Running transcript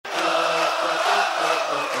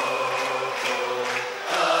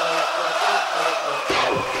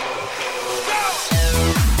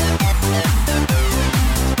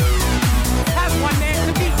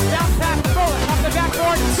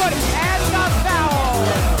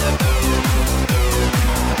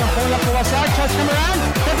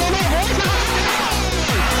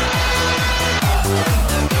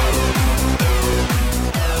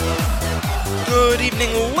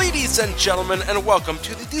and gentlemen, and welcome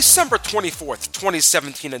to the December 24th,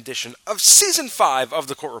 2017 edition of Season 5 of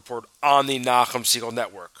the Court Report on the Nachum Segal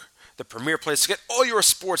Network, the premier place to get all your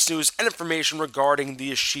sports news and information regarding the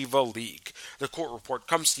Yeshiva League. The Court Report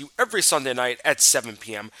comes to you every Sunday night at 7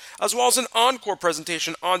 p.m., as well as an encore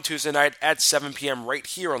presentation on Tuesday night at 7 p.m. right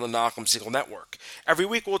here on the Nachum Segal Network. Every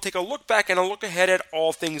week we'll take a look back and a look ahead at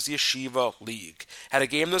all things the Yeshiva League. Had a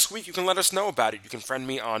game this week, you can let us know about it. You can friend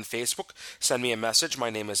me on Facebook, send me a message.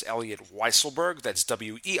 My name is Elliot Weiselberg, that's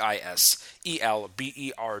Weiselberg,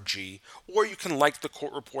 or you can like the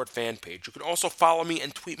Court Report fan page. You can also follow me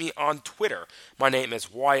and tweet me on Twitter. My name is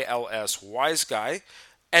YLSWiseGuy.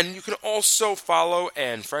 And you can also follow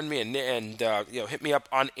and friend me and hit me up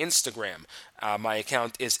on Instagram. My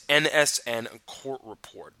account is NSN Court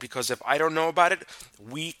Report, because if I don't know about it,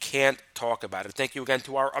 we can't talk about it. Thank you again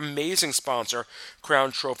to our amazing sponsor,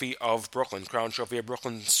 Crown Trophy of Brooklyn. Crown Trophy of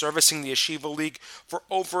Brooklyn servicing the Yeshiva League for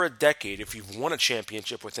over a decade. If you've won a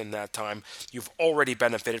championship within that time, you've already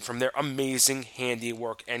benefited from their amazing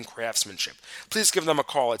handiwork and craftsmanship. Please give them a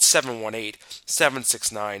call at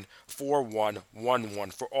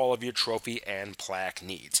 718-769-4111 for all of your trophy and plaque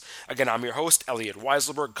needs. Again, I'm your host, Elliot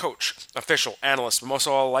Weiselberg, coach, official, analyst, but most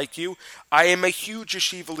of all, like you, I am a huge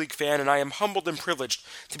Yeshiva League fan, and I am humbled and privileged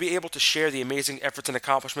to be able to share the amazing efforts and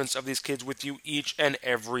accomplishments of these kids with you each and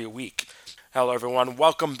every week. Hello everyone,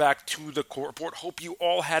 welcome back to the Court Report. Hope you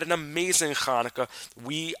all had an amazing Hanukkah.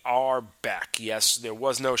 We are back. Yes, there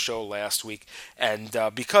was no show last week, and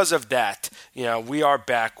because of that, we are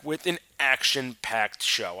back with an action-packed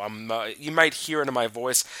show. You might hear it in my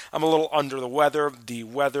voice, I'm a little under the weather. The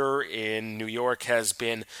weather in New York has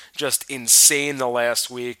been just insane the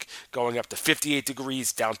last week, going up to 58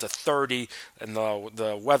 degrees, down to 30, and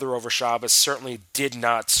the weather over Shabbos certainly did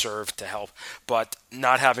not serve to help. But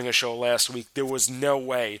not having a show last week, there was no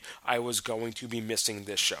way I was going to be missing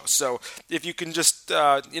this show. So if you can just,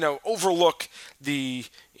 overlook the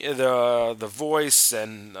voice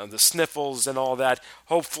and the sniffles and all that,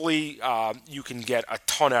 hopefully you can get a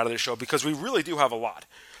ton out of the show, because we really do have a lot.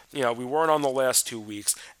 We weren't on the last 2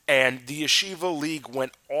 weeks, and the Yeshiva League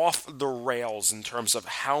went off the rails in terms of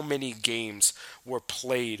how many games were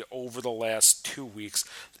played over the last 2 weeks.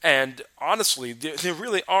 And honestly, there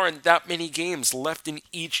really aren't that many games left in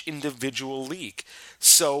each individual league.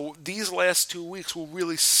 So these last 2 weeks were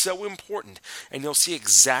really so important, and you'll see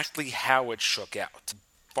exactly how it shook out.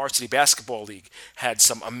 Varsity Basketball League had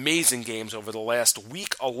some amazing games over the last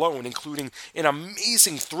week alone, including an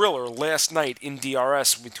amazing thriller last night in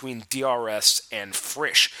DRS between DRS and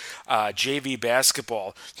Frisch. JV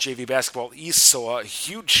Basketball East saw a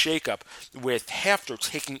huge shakeup with Hafter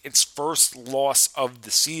taking its first loss of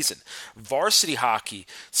the season. Varsity Hockey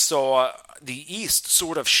saw the East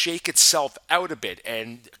sort of shake itself out a bit,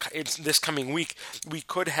 and this coming week we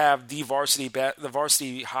could have the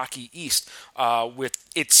Varsity Hockey East with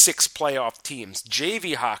its 6 playoff teams.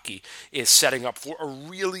 JV Hockey is setting up for a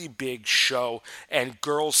really big show, and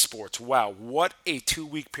girls sports, wow, what a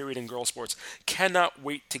 2-week period in girls sports. Cannot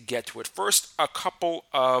wait to get to it. First, a couple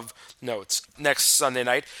of notes. Next Sunday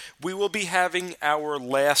night, we will be having our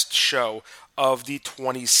last show of the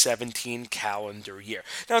 2017 calendar year.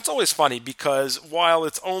 Now, it's always funny because while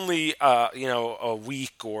it's only a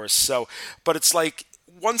week or so, but it's like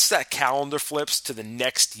once that calendar flips to the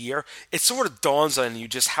next year, it sort of dawns on you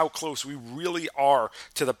just how close we really are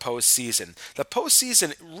to the postseason. The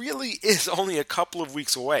postseason really is only a couple of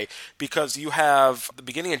weeks away, because you have the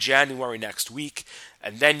beginning of January next week,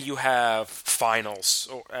 and then you have finals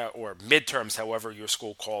or midterms, however your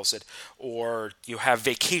school calls it, or you have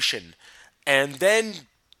vacation. And then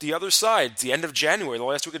the other side, the end of January, the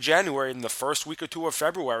last week of January, and the first week or two of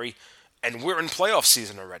February, and we're in playoff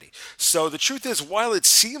season already. So the truth is, while it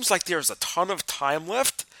seems like there's a ton of time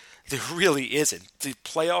left, there really isn't. The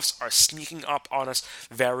playoffs are sneaking up on us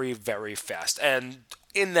very, very fast. And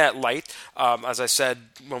in that light, as I said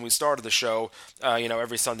when we started the show,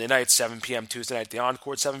 every Sunday night, 7 p.m., Tuesday night, the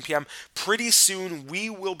encore at 7 p.m., pretty soon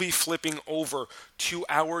we will be flipping over to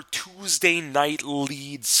our Tuesday night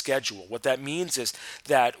lead schedule. What that means is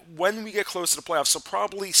that when we get close to the playoffs, so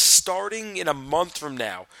probably starting in a month from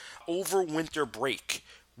now, over winter break,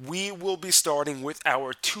 we will be starting with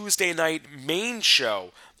our Tuesday night main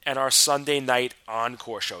show and our Sunday night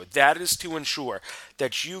encore show. That is to ensure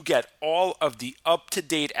that you get all of the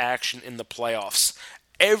up-to-date action in the playoffs.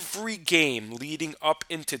 Every game leading up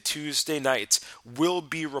into Tuesday nights will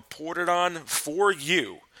be reported on for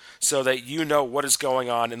you, so that you know what is going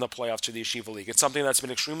on in the playoffs to the Yeshiva League. It's something that's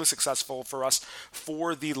been extremely successful for us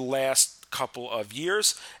for the last couple of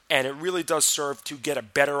years, and it really does serve to get a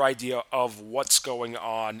better idea of what's going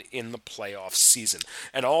on in the playoff season.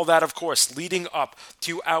 And all that, of course, leading up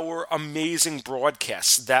to our amazing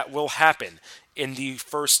broadcasts that will happen in the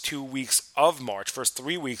first 3 weeks of March,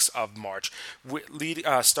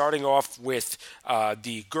 starting off with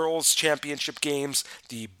the girls' championship games,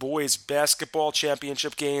 the boys' basketball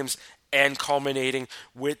championship games, and culminating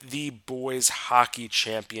with the boys hockey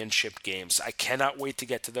championship games. I cannot wait to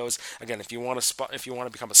get to those. Again, if you want to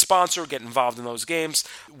become a sponsor, get involved in those games,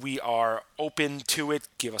 we are open to it.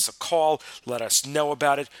 Give us a call, let us know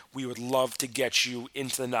about it. We would love to get you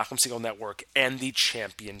into the Knock'em Single Network and the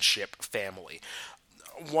championship family.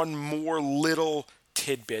 One more little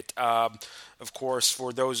tidbit. Of course,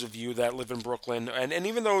 for those of you that live in Brooklyn, and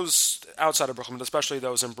even those outside of Brooklyn, but especially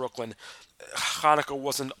those in Brooklyn, Hanukkah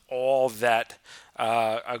wasn't all that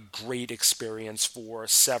a great experience for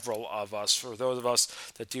several of us. For those of us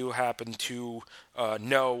that do happen to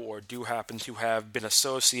know or do happen to have been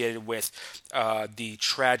associated with the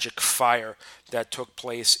tragic fire that took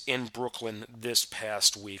place in Brooklyn this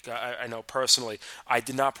past week. I know personally, I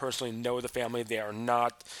did not personally know the family. They are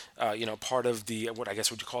not, part of the, what I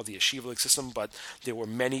guess would you call the Yeshiva League system, but there were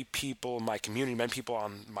many people in my community, many people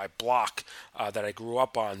on my block that I grew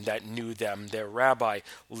up on that knew them. Their rabbi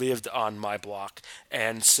lived on my block.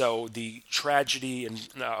 And so the tragedy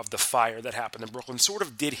of the fire that happened in Brooklyn sort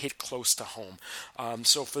of did hit close to home.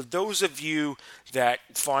 So for those of you that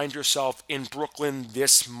find yourself in Brooklyn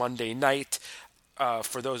this Monday night,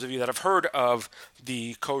 for those of you that have heard of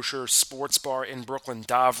the kosher sports bar in Brooklyn,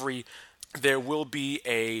 Davri, there will be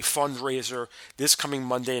a fundraiser this coming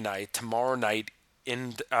Monday night, tomorrow night,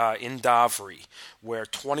 in Davri, where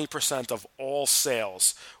 20% of all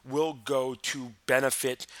sales will go to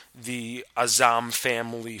benefit the Azam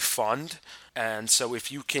Family Fund. And so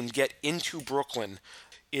if you can get into Brooklyn,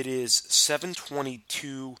 it is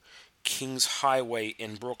 722 Kings Highway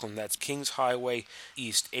in Brooklyn. That's Kings Highway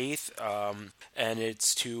East 8th, and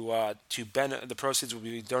it's the proceeds will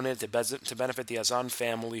be donated to benefit the Azam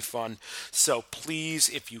Family Fund. So please,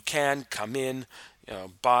 if you can, come in.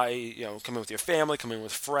 Come in with your family, come in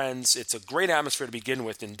with friends. It's a great atmosphere to begin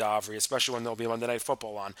with in Davri, especially when there'll be Monday Night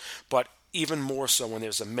Football on, but even more so when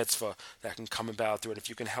there's a mitzvah that can come about through it. If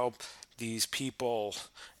you can help these people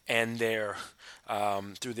and their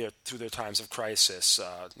through their times of crisis,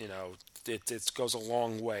 it goes a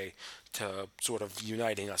long way to sort of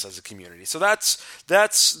uniting us as a community. So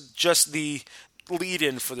that's just the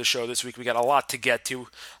lead-in for the show this week. We got a lot to get to.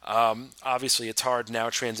 Obviously, it's hard now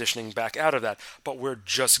transitioning back out of that, but we're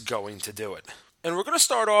just going to do it. And we're going to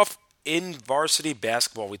start off in varsity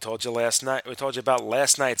basketball. We told you about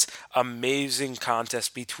last night's amazing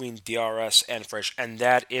contest between DRS and Frisch, and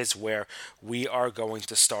that is where we are going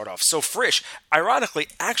to start off. So Frisch, ironically,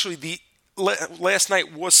 actually, last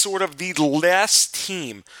night was sort of the last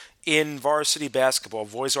team in varsity basketball,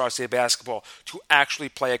 boys varsity basketball, to actually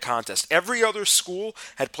play a contest. Every other school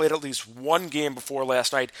had played at least one game before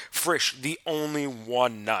last night. Frisch, the only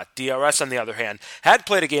one not. DRS, on the other hand, had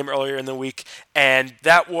played a game earlier in the week, and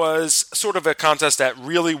that was sort of a contest that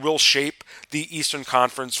really will shape the Eastern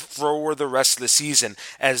Conference for the rest of the season,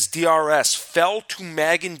 as DRS fell to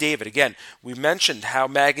Magen David. Again, we mentioned how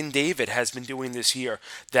Magen David has been doing this year,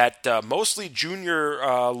 that mostly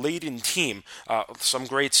junior-laden team, some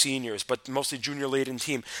great seniors, but mostly junior-laden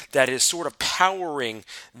team that is sort of powering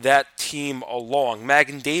that team along.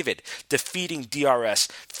 Magen David defeating DRS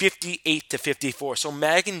 58-54. So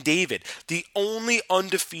Magen David, the only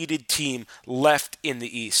undefeated team left in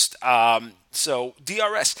the East. So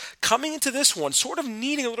DRS coming into this one sort of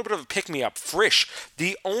needing a little bit of a pick-me-up. Frisch,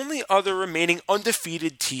 the only other remaining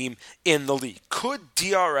undefeated team in the league. Could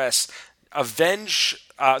DRS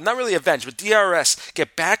not really avenge, but DRS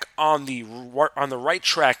get back on the right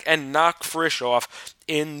track and knock Frisch off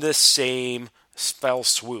in the same fell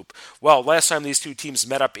swoop? Well, last time these two teams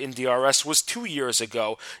met up in DRS was 2 years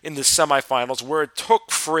ago in the semifinals, where it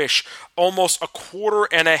took Frisch almost a quarter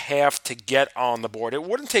and a half to get on the board. It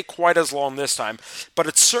wouldn't take quite as long this time, but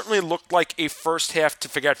it certainly looked like a first half to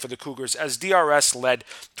forget for the Cougars, as DRS led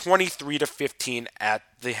 23-15 at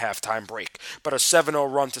the halftime break. But a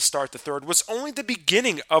 7-0 run to start the third was only the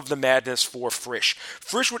beginning of the madness for Frisch.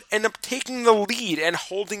 Frisch would end up taking the lead and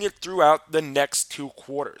holding it throughout the next two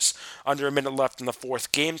quarters. Under a minute left in the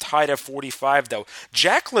fourth, game tied at 45 though.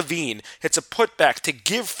 Jack Levine hits a putback to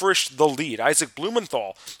give Frisch the lead. Isaac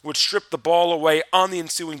Blumenthal would strip the ball away on the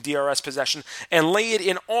ensuing DRS possession and lay it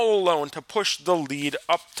in all alone to push the lead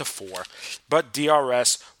up to 4. But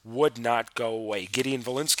DRS would not go away. Gideon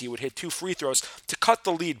Valinsky would hit 2 free throws to cut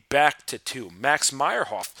the lead back to 2. Max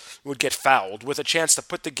Meyerhoff would get fouled with a chance to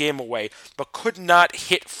put the game away, but could not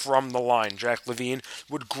hit from the line. Jack Levine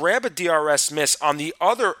would grab a DRS miss on the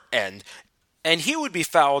other end, and he would be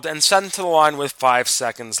fouled and sent to the line with 5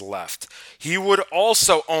 seconds left. He would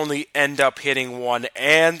also only end up hitting one,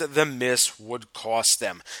 and the miss would cost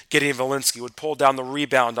them. Gideon Valinsky would pull down the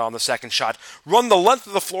rebound on the second shot, run the length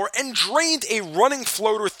of the floor, and drained a running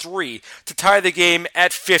floater 3 to tie the game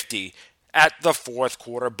at 50 at the fourth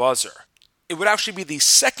quarter buzzer. It would actually be the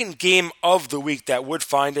second game of the week that would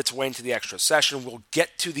find its way into the extra session. We'll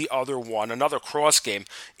get to the other one, another cross game,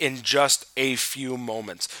 in just a few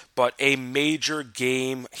moments. But a major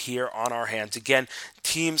game here on our hands. Again,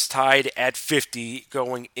 teams tied at 50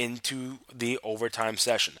 going into the overtime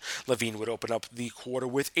session. Levine would open up the quarter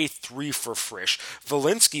with a 3 for Frisch.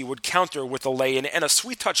 Valinsky would counter with a lay-in and a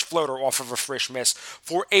sweet touch floater off of a Frisch miss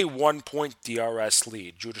for a 1-point DRS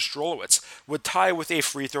lead. Judah Strolowitz would tie with a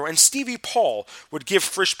free throw, and Stevie Paul would give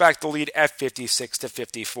Frisch back the lead at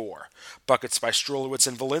 56-54. Buckets by Strolowitz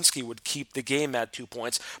and Valinsky would keep the game at 2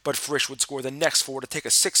 points, but Frisch would score the next 4 to take a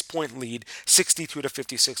 6-point lead,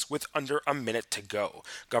 62-56, with under a minute to go.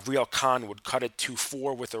 Gabriel Kahn would cut it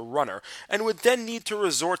 2-4 with a runner, and would then need to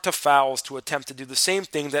resort to fouls to attempt to do the same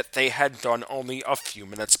thing that they had done only a few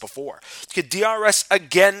minutes before. Could DRS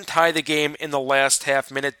again tie the game in the last half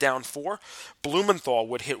minute down 4? Blumenthal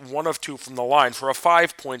would hit 1 of 2 from the line for a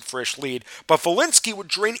 5-point Frisch lead, but Valinsky would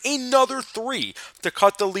drain another 3 to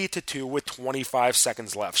cut the lead to 2 with 25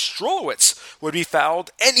 seconds left. Strolowitz would be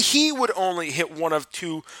fouled, and he would only hit 1 of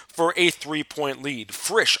 2 for a 3-point lead.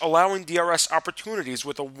 Frisch allowing DRS opportunities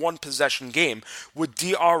with a 1-possession game. Would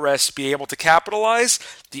DRS be able to capitalize?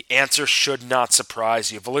 The answer should not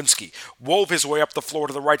surprise you. Valinsky wove his way up the floor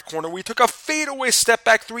to the right corner. We took a fadeaway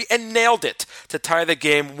step-back 3 and nailed it to tie the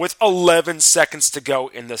game with 11 seconds to go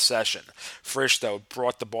in the session. Frisch, though,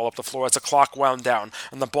 brought the ball up the floor as the clock wound down,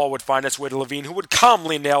 and the ball would find its way to Levine, who would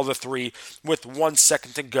calmly nail the 3 with 1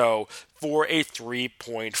 second to go for a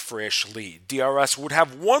 3-point Frisch lead. DRS would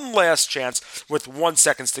have one last chance with 1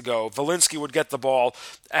 second to go. Valinsky would get the ball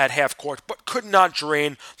at half court, but could not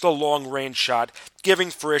drain the long-range shot,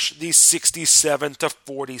 giving Frisch the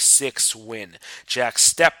 67-46 win. Jack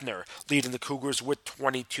Stepner leading the Cougars with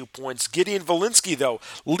 22 points. Gideon Valinsky, though,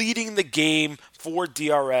 leading the game for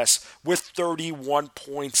DRS with 31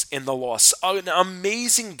 points in the loss. An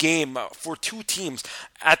amazing game for two teams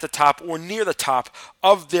at the top or near the top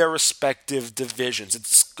of their respective divisions.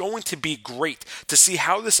 It's going to be great to see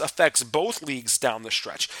how this affects both leagues down the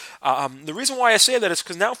stretch. The reason why I say that is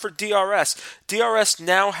because now for DRS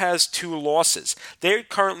now has 2 losses. They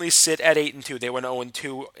currently sit at 8-2. They went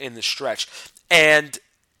 0-2 in the stretch. And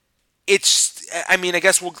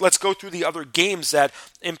let's go through the other games that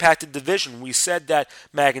impacted division. We said that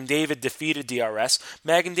Mag and David defeated DRS.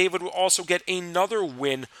 Mag and David will also get another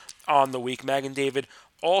win on the week. Mag and David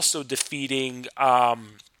also defeating,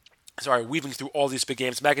 weaving through all these big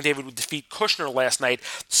games. Mag and David would defeat Kushner last night,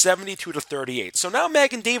 72-38. So now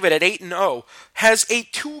Mag and David at 8-0 has a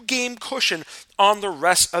 2-game cushion on the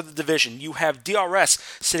rest of the division. You have DRS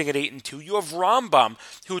sitting at 8-2. You have Rambam,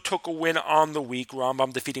 who took a win on the week.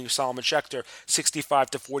 Rambam defeating Solomon Schechter,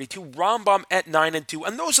 65-42. Rambam at 9-2,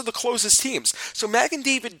 and those are the closest teams. So Mag and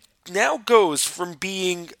David now goes from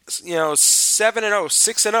being 7-0,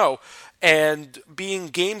 6-0, and being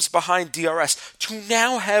games behind DRS to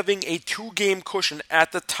now having a 2-game cushion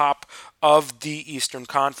at the top of the Eastern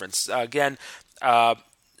Conference. Again,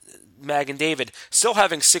 Mag and David still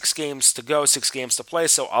having 6 games to go, 6 games to play,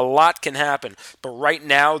 so a lot can happen. But right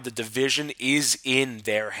now, the division is in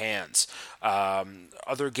their hands.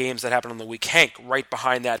 Other games that happened on the week, Hank right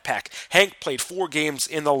behind that pack. Hank played 4 games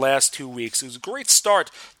in the last 2 weeks. It was a great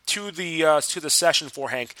start to the session for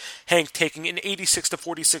Hank. Hank taking an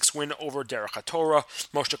 86-46 win over Derek Hatora.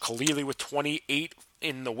 Moshe Khalili with 28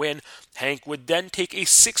 in the win. Hank would then take a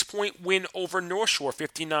 6-point win over North Shore,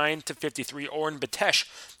 59-53. Oren Batesh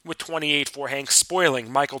with 28 for Hank,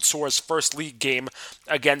 spoiling Michael Tsor's first league game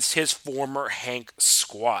against his former Hank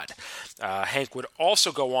squad. Hank would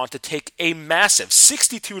also go on to take a massive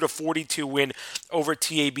 62-42 win over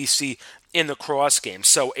TABC in the cross game.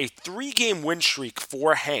 So a 3-game win streak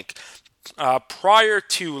for Hank. Prior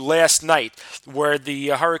to last night, where the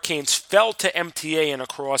Hurricanes fell to MTA in a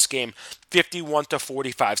cross game,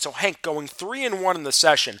 51-45. So Hank going 3-1 in the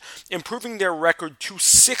session, improving their record to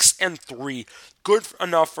 6-3, good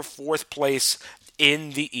enough for 4th place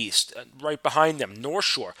in the East. Right behind them, North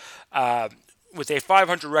Shore, with a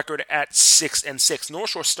 500 record at 6-6.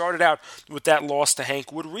 North Shore started out with that loss to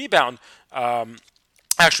Hank, would rebound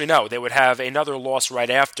Actually, no. They would have another loss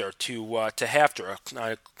right after to Hafter,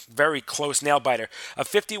 a very close nail biter. A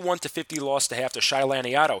 51-50 loss to Hafter. Shai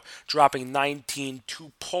Laniato dropping 19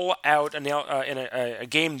 to pull out in a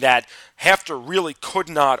game that Hafter really could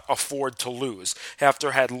not afford to lose.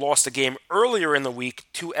 Hafter had lost a game earlier in the week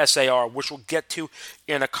to SAR, which we'll get to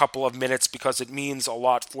in a couple of minutes because it means a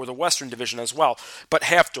lot for the Western Division as well. But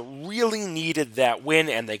Hafter really needed that win,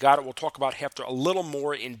 and they got it. We'll talk about Hafter a little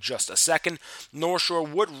more in just a second. North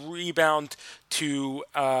Shore would rebound to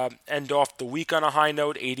end off the week on a high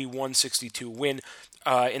note, 81-62 win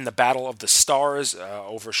in the Battle of the Stars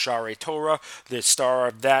over Share Torah. The star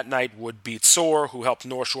of that night would beat Soar, who helped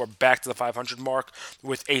North Shore back to the 500 mark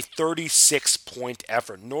with a 36-point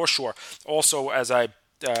effort. North Shore also, as I'm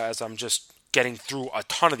just getting through a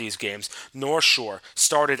ton of these games, North Shore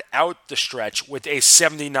started out the stretch with a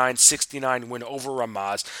 79-69 win over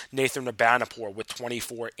Ramaz. Nathan Rabanapur with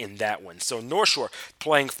 24 in that win. So North Shore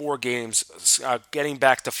playing 4 games, getting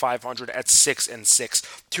back to 500 at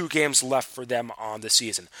 6-6. 2 games left for them on the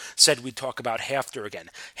season. Said we'd talk about Hafter again.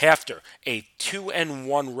 Hafter, a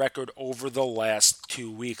 2-1 record over the last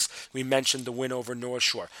 2 weeks. We mentioned the win over North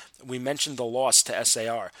Shore. We mentioned the loss to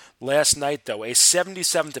SAR. Last night, though, a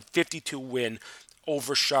 77-52 win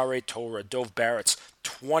over Share Torah. Dove Barrett's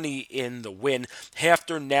 20 in the win.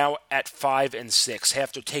 Hafter now at 5-6.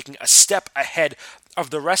 Hafter taking a step ahead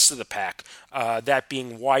of the rest of the pack, that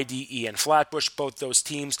being YDE and Flatbush. Both those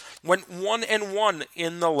teams went 1-1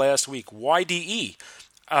 in the last week. YDE,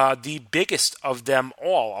 the biggest of them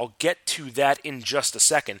all. I'll get to that in just a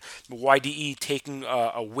second. YDE taking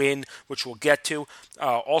a win, which we'll get to.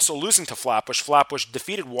 Also losing to Flatbush. Flatbush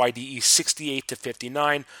defeated YDE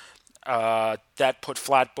 68-59. That put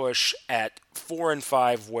Flatbush at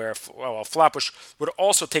 4-5, where Flatbush would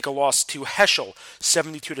also take a loss to Heschel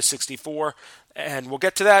 72-64. And we'll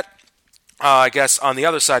get to that, I guess, on the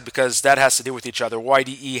other side, because that has to do with each other.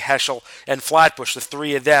 YDE, Heschel, and Flatbush, the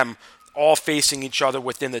 3 of them, all facing each other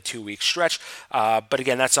within the 2-week stretch. But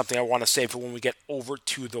again, that's something I want to save for when we get over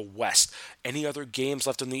to the West. Any other games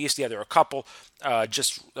left in the East? Yeah, there are a couple.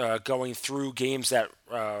 Going through games that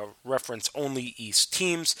reference only East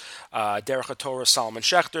teams. Derek HaTorah, Solomon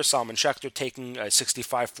Schechter. Solomon Schechter taking a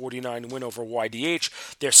 65-49 win over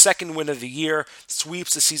YDH. Their second win of the year,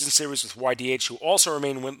 sweeps the season series with YDH, who also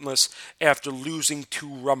remain winless after losing to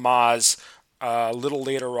Ramaz a little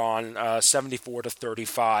later on,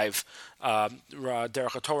 74-35.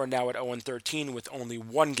 Derek HaTorah now at 0-13 with only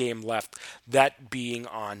 1 game left, that being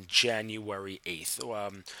on January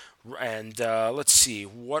 8th. Let's see,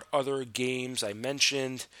 what other games I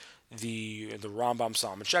mentioned? The Rambam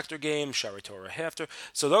Solomon Schechter game, Share Torah Hafter.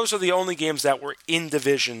 So those are the only games that were in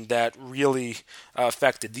division that really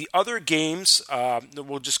affected. The other games,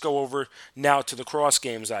 we'll just go over now to the cross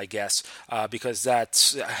games, I guess, because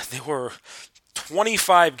they were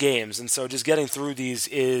 25 games, and so just getting through these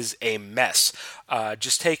is a mess.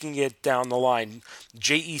 Just taking it down the line,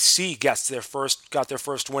 JEC got their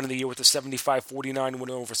first win of the year with a 75-49 win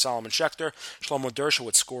over Solomon Schechter. Shlomo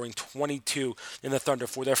Dershowitz scoring 22 in the Thunder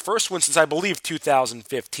for their first win since, I believe,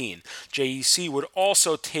 2015. JEC would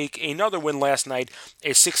also take another win last night,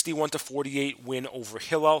 a 61-48 win over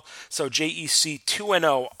Hillel. So JEC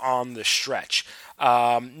 2-0 on the stretch.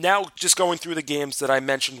 Now, just going through the games that I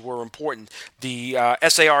mentioned were important. The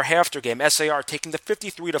SAR Hafter game. SAR taking the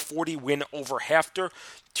 53-40 win over Hafter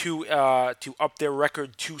to up their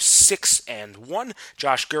record to 6-1.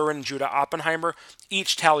 Josh Gurin and Judah Oppenheimer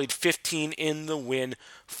each tallied 15 in the win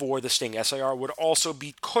for the Sting. SAR would also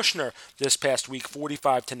beat Kushner this past week,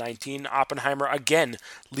 45-19. Oppenheimer again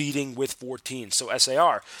leading with 14. So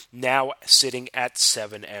SAR now sitting at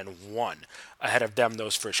 7-1. Ahead of them,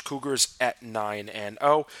 those Frisch Cougars at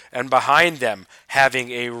 9-0. And behind them,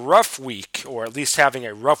 having a rough week, or at least having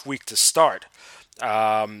a rough week to start,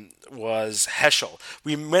 was Heschel.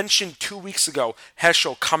 We mentioned 2 weeks ago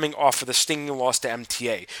Heschel coming off of the stinging loss to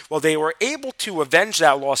MTA. Well, they were able to avenge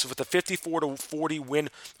that loss with a 54-40 win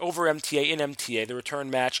over MTA in MTA, the return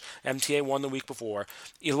match. MTA won the week before.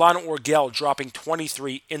 Ilan Orgel dropping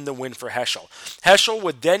 23 in the win for Heschel. Heschel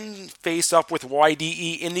would then face up with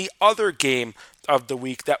YDE in the other game of the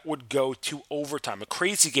week that would go to overtime. A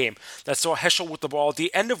crazy game that saw Heschel with the ball at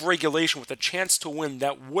the end of regulation with a chance to win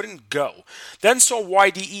that wouldn't go. Then saw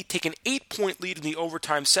YDE take an 8-point lead in the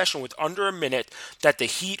overtime session with under a minute that the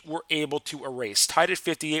Heat were able to erase. Tied at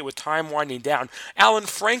 58 with time winding down, Alan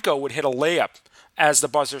Franco would hit a layup as the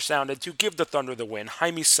buzzer sounded to give the Thunder the win.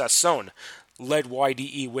 Jaime Sasson led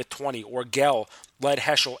YDE with 20. Orgel led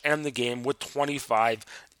Heschel and the game with 25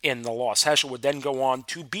 in the loss. Heschel would then go on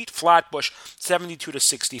to beat Flatbush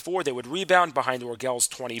 72-64. They would rebound behind Orgel's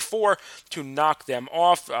 24 to knock them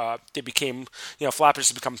off. They became, Flatbush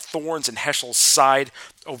has become thorns in Heschel's side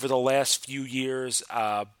over the last few years,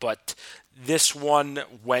 but this one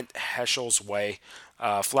went Heschel's way.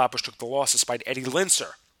 Flatbush took the loss despite Eddie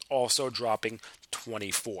Linser also dropping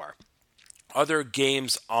 24. Other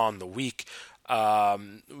games on the week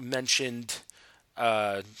mentioned.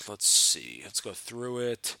 Let's see. Let's go through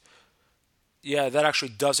it. Yeah, that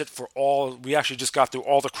actually does it for all. We actually just got through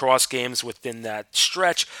all the cross games within that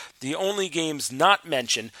stretch. The only games not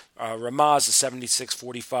mentioned, Ramaz, a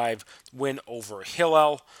 76-45 win over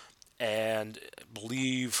Hillel, and I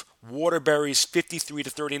believe Waterbury's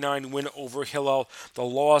 53-39 win over Hillel. The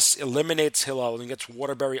loss eliminates Hillel and gets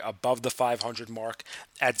Waterbury above the 500 mark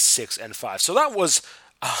at 6-5. So that was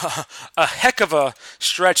a heck of a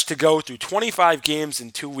stretch to go through. 25 games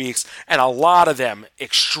in 2 weeks, and a lot of them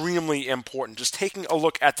extremely important. Just taking a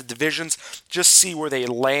look at the divisions, just see where they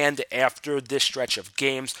land after this stretch of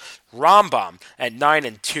games. Rambam at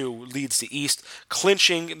 9-2 leads the East,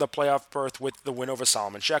 clinching the playoff berth with the win over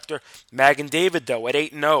Solomon Schechter. Magen David, though, at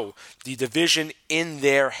 8-0, the division in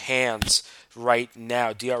their hands right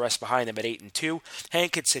now. DRS behind them at 8-2.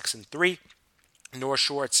 Hank at 6-3. North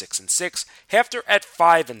Shore at 6-6, Hafter at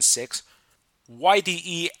 5-6,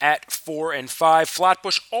 YDE at 4-5,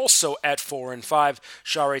 Flatbush also at 4-5,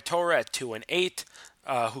 Share Torah at 2-8,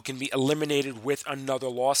 who can be eliminated with another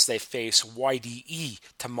loss. They face YDE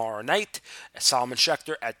tomorrow night. Solomon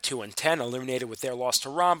Schechter at 2-10, eliminated with their loss to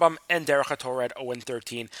Rambam, and Derech HaTorah at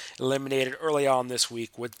 0-13, eliminated early on this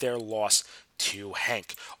week with their loss to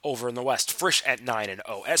Hank. Over in the West, Frisch at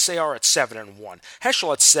 9-0, SAR at 7-1,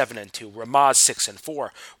 Heschel at 7-2, Ramaz 6-4,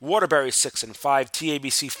 Waterbury 6-5,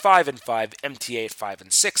 TABC 5-5, MTA at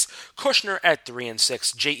 5-6, Kushner at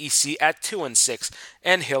 3-6, JEC at 2-6,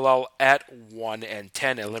 and Hillel at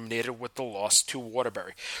 1-10, eliminated with the loss to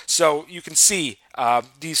Waterbury. So you can see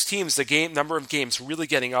these teams, the number of games really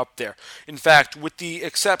getting up there. In fact, with the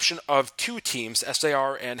exception of two teams,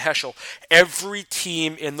 SAR and Heschel, every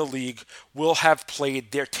team in the league will have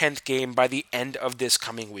played their 10th game by the end of this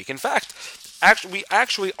coming week. In fact, we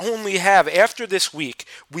actually only have, after this week,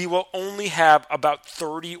 we will only have about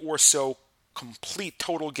 30 or so complete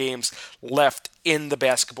total games left in the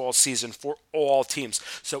basketball season for all teams.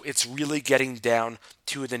 So it's really getting down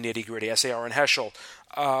to the nitty-gritty. SAR and Heschel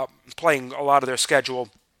playing a lot of their schedule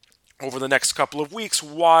over the next couple of weeks,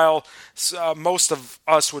 while most of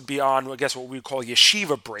us would be on, I guess, what we call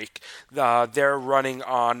yeshiva break. They're running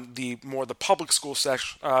on the public school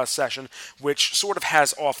session, which sort of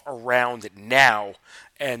has off around now,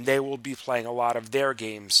 and they will be playing a lot of their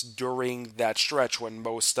games during that stretch when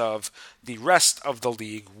most of the rest of the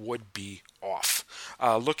league would be off.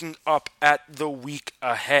 Looking up at the week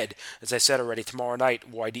ahead, as I said already, tomorrow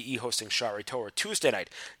night, YDE hosting Shari Torah. Tuesday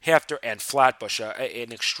night, Hafter and Flatbush,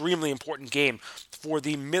 an extremely important game for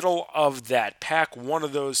the middle of that pack. One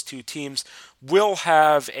of those two teams will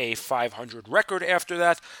have a 500 record after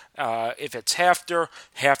that. If it's Hafter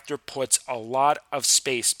puts a lot of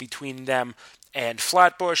space between them and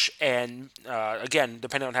Flatbush, and again,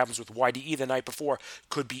 depending on what happens with YDE the night before,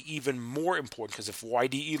 could be even more important, because if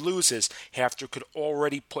YDE loses, Hafter could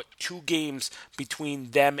already put 2 games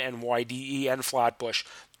between them and YDE and Flatbush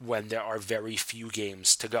when there are very few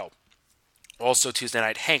games to go. Also Tuesday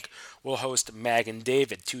night, Hank will host Magen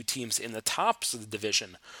David, 2 teams in the tops of the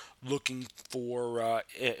division, both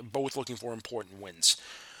looking for important wins.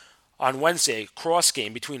 On Wednesday, cross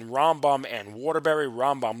game between Rambam and Waterbury.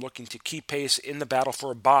 Rambam looking to keep pace in the battle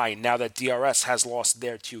for a bye now that DRS has lost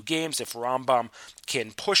their 2 games. If Rambam can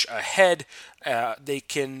push ahead, they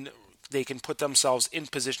can put themselves in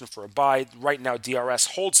position for a bye. Right now,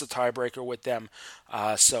 DRS holds the tiebreaker with them,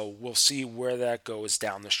 so we'll see where that goes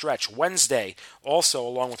down the stretch. Wednesday, also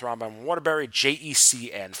along with Rambam and Waterbury,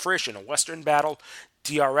 JEC and Frisch in a Western battle.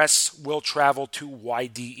 DRS will travel to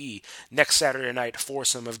YDE. Next Saturday night,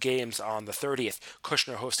 foursome of games on the 30th.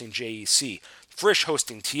 Kushner hosting JEC. Frisch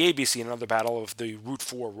hosting TABC in another battle of the Route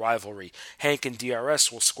 4 rivalry. Hank and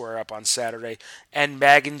DRS will square up on Saturday. And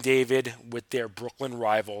Magen David with their Brooklyn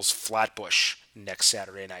rivals, Flatbush, next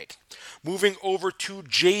Saturday night. Moving over to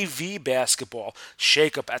JV basketball,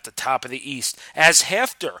 shakeup at the top of the East as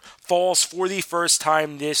Hafter falls for the first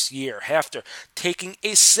time this year. Hafter taking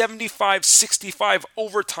a 75-65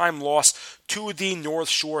 overtime loss to the North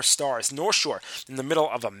Shore Stars. North Shore in the middle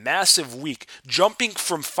of a massive week, jumping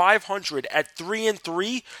from 500 at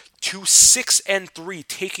 3-3 to 6-3,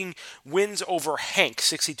 taking wins over Hank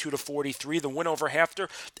 62-43, the win over Hafter,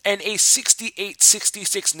 and a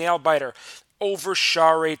 68-66 nail-biter over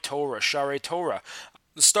Share Torah. Share Torah,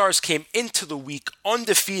 the Stars came into the week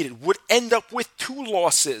undefeated, would end up with 2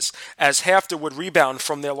 losses, as Hafter would rebound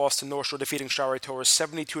from their loss to North Shore, defeating Share Torah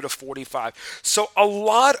 72-45. So a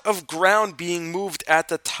lot of ground being moved at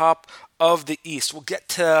the top of the East. We'll get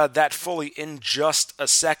to that fully in just a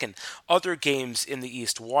second. Other games in the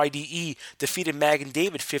East, YDE defeated Mag and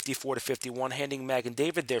David 54-51, handing Mag and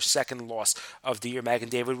David their second loss of the year. Mag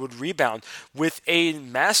and David would rebound with a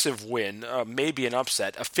massive win, maybe an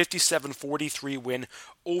upset, a 57-43 win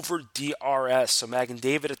over DRS. So Mag and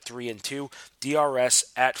David at 3-2, DRS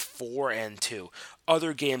at 4-2.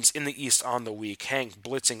 Other games in the East on the week, Hank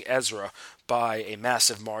blitzing Ezra by a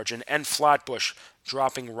massive margin, and Flatbush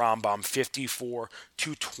dropping Rambam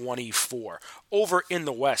 54-24. Over in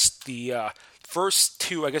the West, the first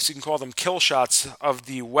 2, I guess you can call them kill shots of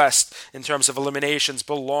the West in terms of eliminations,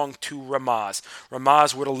 belong to Ramaz.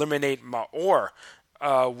 Ramaz would eliminate Maor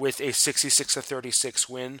with a 66-36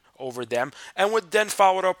 win over them, and would then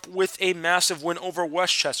follow it up with a massive win over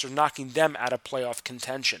Westchester, knocking them out of playoff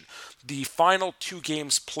contention. The final 2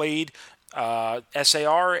 games played,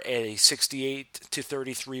 SAR a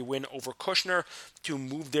 68-33 win over Kushner to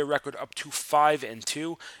move their record up to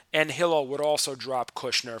 5-2, and Hillel would also drop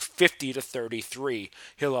Kushner 50-33.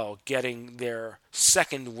 Hillel getting their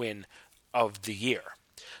second win of the year.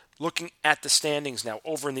 Looking at the standings now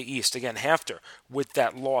over in the East, again, Hafter with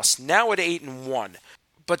that loss, now at 8-1.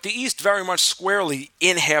 But the East very much squarely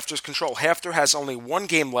in Hafter's control. Hafter has only 1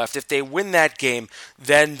 game left. If they win that game,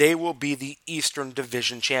 then they will be the Eastern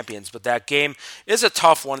Division champions. But that game is a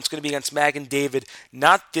tough one. It's going to be against Mag and David,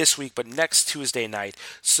 not this week, but next Tuesday night.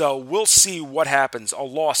 So we'll see what happens. A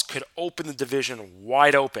loss could open the division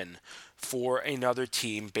wide open for another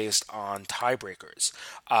team based on tiebreakers.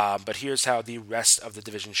 But here's how the rest of the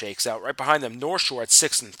division shakes out. Right behind them, North Shore at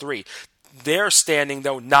 6-3. They're standing,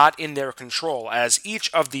 though, not in their control, as each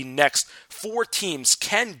of the next 4 teams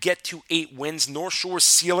can get to 8 wins. North Shore's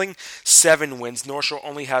ceiling, 7 wins. North Shore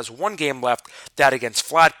only has 1 game left, that against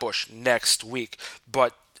Flatbush next week.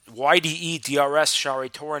 But YDE, DRS, Share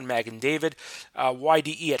Torah, and Mag and David.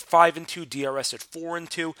 YDE at 5-2, DRS at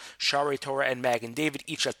 4-2, Share Torah and Mag and David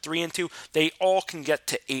each at 3-2. They all can get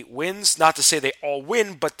to 8 wins. Not to say they all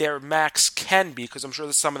win, but their max can be, because I'm sure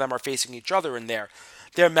that some of them are facing each other in there.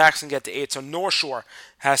 Their max can get to 8. So North Shore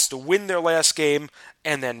has to win their last game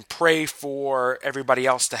and then pray for everybody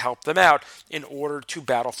else to help them out in order to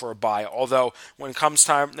battle for a bye. Although when it comes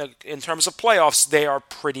time in terms of playoffs, they are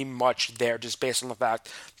pretty much there, just based on the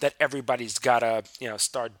fact that everybody's got to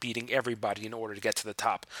start beating everybody in order to get to the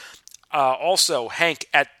top. Also, Hank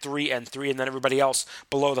at 3-3, and then everybody else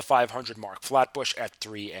below the 500 mark. Flatbush at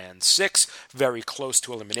 3-6, very close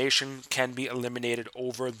to elimination, can be eliminated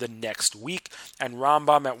over the next week. And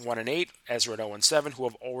Rambam at 1-8, Ezra at 0-7, who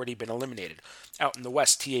have already been eliminated. Out in the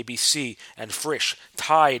West, TABC and Frisch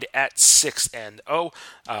tied at 6-0.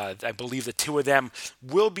 I believe the 2 of them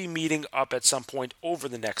will be meeting up at some point over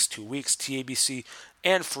the next 2 weeks. TABC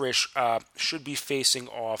and Frisch should be facing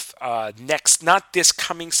off next, not this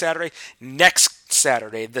coming Saturday, next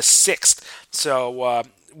Saturday, the 6th. So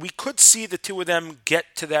we could see the 2 of them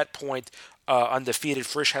get to that point undefeated.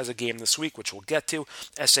 Frisch has a game this week, which we'll get to.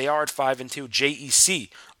 SAR at 5-2, JEC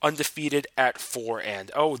undefeated at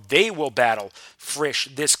 4-0. They will battle Frisch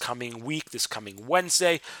this coming week, this coming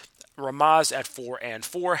Wednesday. Ramaz at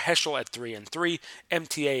 4-4, Heschel at 3-3,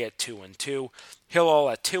 MTA at 2-2, Hillel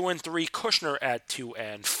at 2-3, Kushner at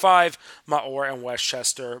 2-5, Maor and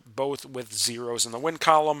Westchester both with 0s in the win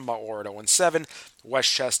column. Maor at 0-7,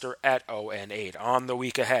 Westchester at 0-8. On the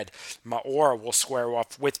week ahead, Maor will square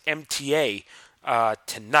off with MTA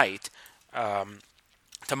tonight.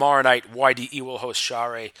 Tomorrow night, YDE will host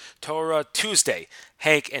Share Torah. Tuesday,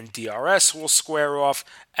 Hank and DRS will square off,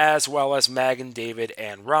 as well as Mag and David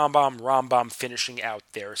and Rambam. Rambam finishing out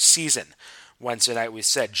their season. Wednesday night, we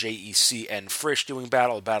said JEC and Frisch doing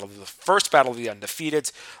battle. The first battle of the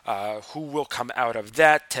undefeateds. Who will come out of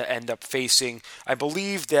that to end up facing? I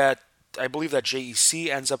believe that JEC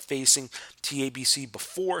ends up facing TABC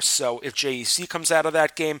before, so if JEC comes out of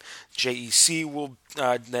that game, JEC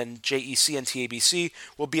and TABC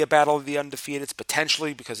will be a battle of the undefeateds,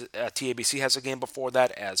 potentially, because TABC has a game before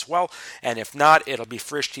that as well, and if not, it'll be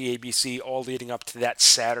Frisch TABC, all leading up to that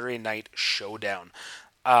Saturday night showdown.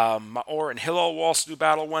 Maor and Hillel will also do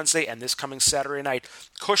battle Wednesday, and this coming Saturday night,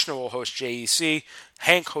 Kushner will host JEC,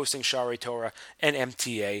 Hank hosting Share Torah, and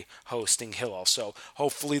MTA hosting Hillel. So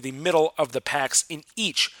hopefully the middle of the packs in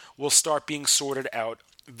each will start being sorted out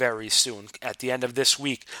very soon. At the end of this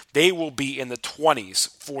week, they will be in the 20s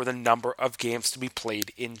for the number of games to be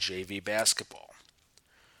played in JV basketball.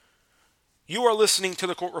 You are listening to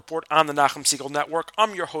the Court Report on the Nachum Segal Network.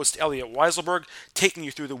 I'm your host, Elliot Weiselberg, taking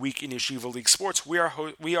you through the week in Yeshiva League sports.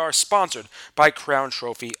 We are sponsored by Crown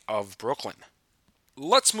Trophy of Brooklyn.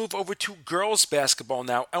 Let's move over to girls basketball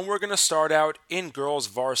now, and we're going to start out in girls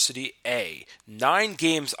varsity A. 9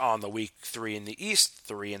 games on the week, 3 in the East,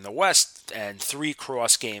 3 in the West, and 3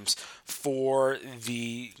 cross games for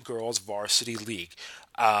the girls varsity league.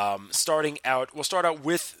 We'll start out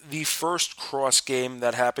with the first cross game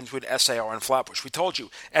that happened between SAR and Flatbush. We told you,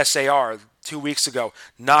 SAR 2 weeks ago,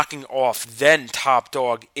 knocking off then top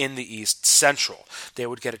dog in the East Central. They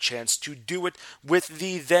would get a chance to do it with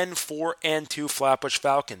the then 4-2 Flatbush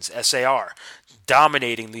Falcons. SAR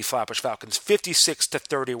dominating the Flatbush Falcons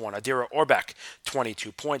 56-31. Adira Orbeck,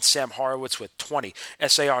 22 points. Sam Horowitz with 20.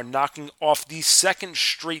 SAR knocking off the second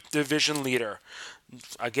straight division leader,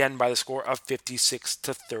 again by the score of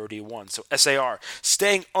 56-31. So SAR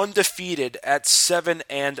staying undefeated at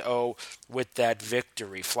 7-0 with that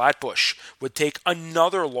victory. Flatbush would take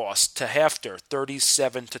another loss to Hafter,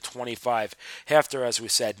 37-25. Hafter, as we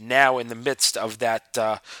said, now in the midst of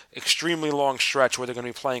that extremely long stretch where they're going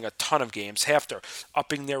to be playing a ton of games. Hafter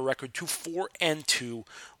upping their record to 4-2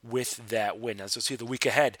 with that win. As you'll see the week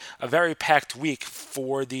ahead, a very packed week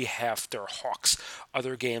for the Hafter Hawks.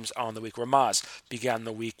 Other games on the week. Ramaz began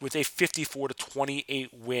the week with a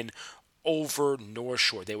 54-28 win over North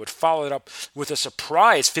Shore. They would follow it up with a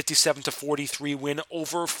surprise 57-43 win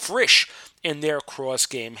over Frisch in their cross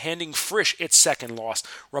game, handing Frisch its second loss.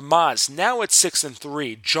 Ramaz now at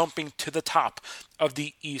 6-3, jumping to the top of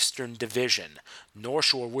the Eastern Division. North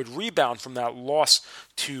Shore would rebound from that loss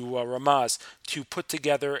to Ramaz to put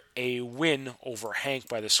together a win over Hank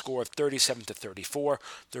by the score of 37-34.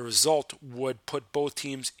 The result would put both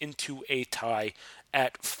teams into a tie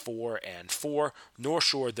at 4-4. North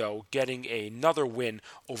Shore, though, getting another win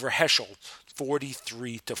over Heschel,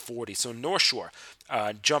 43-40. So North Shore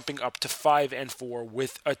jumping up to 5-4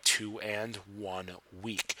 with a 2-1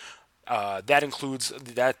 week.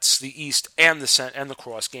 That's the East and the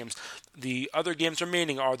cross games. The other games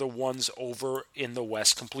remaining are the ones over in the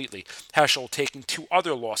West completely. Heschel taking 2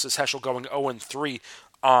 other losses. Heschel going 0-3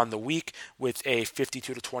 on the week with a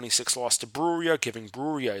 52-26 loss to Breweria, giving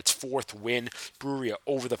Breweria its 4th win. Breweria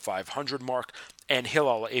over the 500 mark, and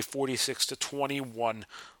Hillel a 46-21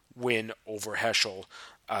 win over Heschel.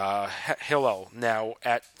 Hillel now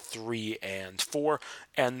at 3-4,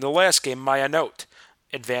 and the last game, Mayanot,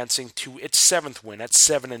 advancing to its 7th win at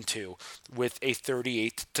 7-2 with a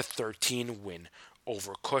 38-13 win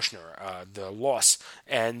over Kushner. The loss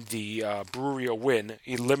and the Breweria win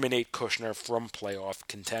eliminate Kushner from playoff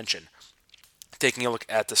contention. Taking a look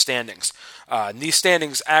at the standings. These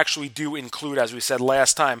standings actually do include, as we said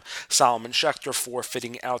last time, Solomon Schechter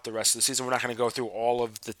forfeiting out the rest of the season. We're not going to go through all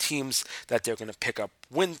of the teams that they're going to pick up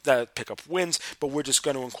wins, but we're just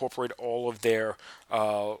going to incorporate all their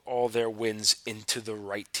wins into the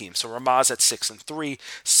right team. So Ramaz at 6-3,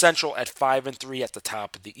 Central at 5-3 at the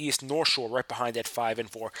top of the East, North Shore right behind at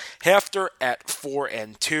 5-4, Hafter at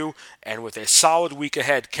 4-2, and with a solid week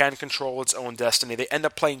ahead, can control its own destiny. They end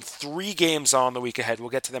up playing 3 games on the week ahead. We'll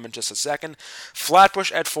get to them in just a second.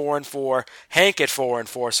 Flatbush at 4-4, Hank at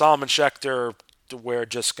 4-4, Solomon Schechter, we're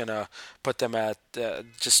just going to put them at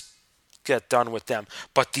just get done with them.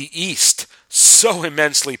 But the East, so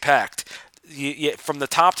immensely packed. From the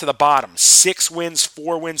top to the bottom, 6 wins,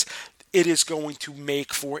 4 wins. It is going to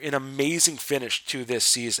make for an amazing finish to this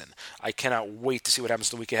season. I cannot wait to see what happens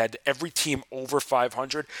the week ahead. Every team over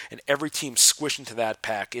 500 and every team squished into that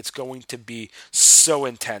pack. It's going to be so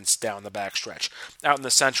intense down the backstretch. Out in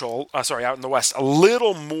the West, a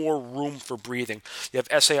little more room for breathing. You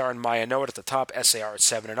have SAR and Mayanot at the top. SAR at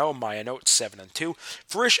 7-0, Mayanot 7-2,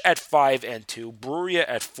 Frisch at 5-2, Breweria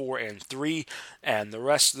at 4-3, and the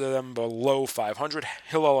rest of them below 500.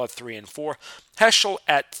 Hillel at 3-4. Heschel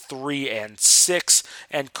at 3-6,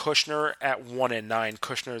 and Kushner at 1-9.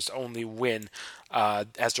 Kushner's only win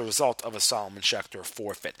as a result of a Solomon Schechter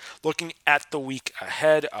forfeit. Looking at the week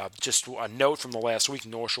ahead, just a note from the last week,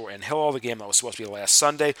 North Shore and Hillel, the game that was supposed to be last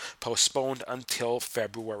Sunday, postponed until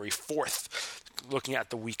February 4th. Looking at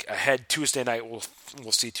the week ahead, Tuesday night we'll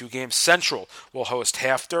see 2 games. Central will host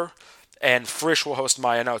Hafter, and Frisch will host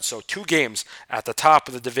Mayanot. So 2 games at the top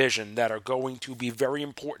of the division that are going to be very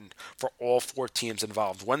important for all 4 teams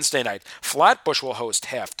involved. Wednesday night, Flatbush will host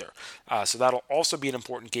Hafter. So that'll also be an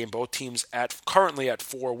important game. Both teams currently at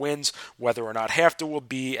 4 wins. Whether or not Hafter will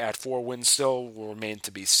be at 4 wins still will remain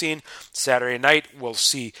to be seen. Saturday night, we'll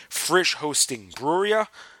see Frisch hosting Breweria,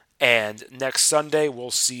 And next Sunday,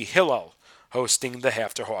 we'll see Hillel hosting the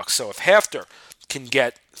Hafter Hawks. So if Hafter can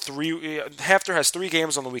get Hafter has 3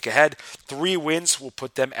 games on the week ahead. 3 wins will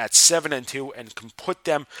put them at 7-2 and can put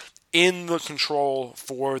them in the control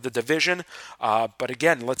for the division. But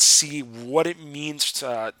again, let's see what it means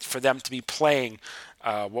for them to be playing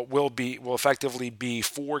what will effectively be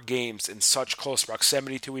 4 games in such close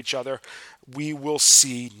proximity to each other. We will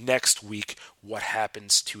see next week what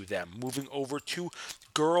happens to them. Moving over to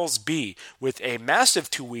Girls B with a massive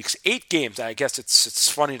 2 weeks, 8 games. I guess it's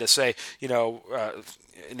funny to say,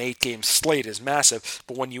 an 8-game slate is massive,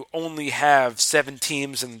 but when you only have 7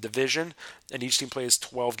 teams in the division and each team plays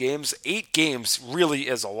 12 games, 8 games really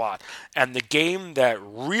is a lot. And the game that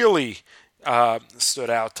really stood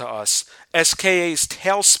out to us, SKA's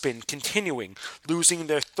tailspin continuing, losing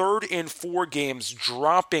their 3rd in 4 games,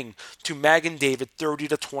 dropping to Magen David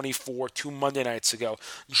 30-24 2 Monday nights ago,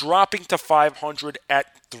 dropping to 500 at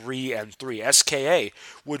 3-3. SKA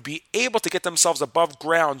would be able to get themselves above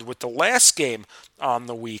ground with the last game on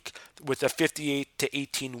the week with a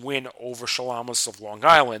 58-18 win over Shalamas of Long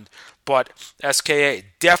Island. But SKA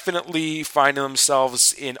definitely finding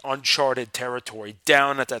themselves in uncharted territory,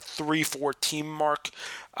 down at that 3-4 team mark,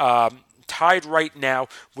 tied right now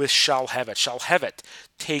with Shalhevet. Shalhevet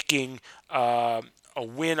taking a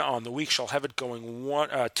win on the week. Shalhevet going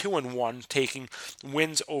 2-1, taking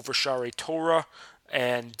wins over Shari Torah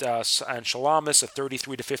and Shalamis, a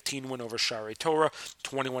 33-15 win over Shari Torah,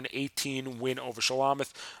 21-18 win over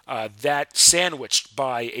Shalamis. That sandwiched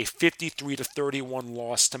by a 53-31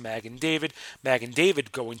 loss to Magen David. Magen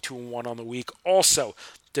David going 2-1 on the week, also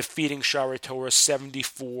defeating Shari Torah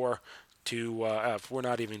 74 to we're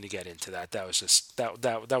not even going to get into that. That was just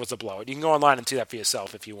that was a blowout. You can go online and see that for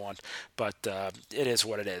yourself if you want, but it is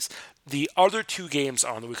what it is. The other 2 games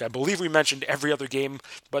on the week, I believe we mentioned every other game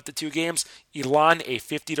but the 2 games. Elan, a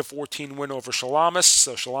 50-14 win over Shalamis,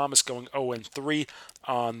 so Shalamis going 0-3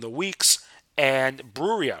 on the weeks, and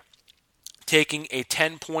Bruria taking a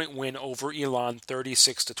 10-point win over Elan,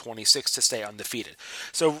 36-26 to stay undefeated.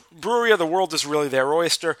 So Bruria, the world is really their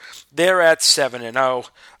oyster. They're at 7-0.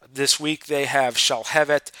 This week they have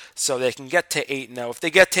Shalhevet, so they can get to 8-0. If they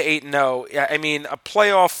get to 8-0, I mean, a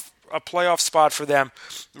playoff spot for them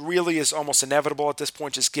really is almost inevitable at this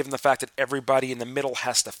point, just given the fact that everybody in the middle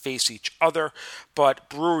has to face each other. But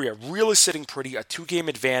Bruria really sitting pretty, a 2-game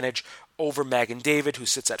advantage over Magen David, who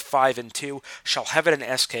sits at 5-2. Shalhevet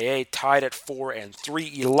and SKA tied at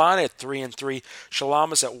 4-3. Elan at 3-3.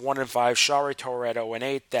 Shalamas at 1-5. Shari Torah at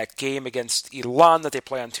 0-8. That game against Elan that they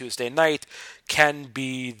play on Tuesday night can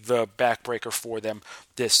be the backbreaker for them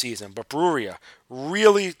this season. But Bruria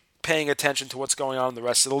really paying attention to what's going on in the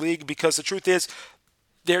rest of the league, because the truth is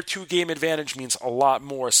their 2-game advantage means a lot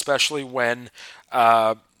more, especially when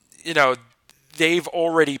they've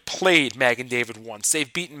already played Magen David once.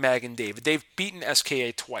 They've beaten Magen David. They've beaten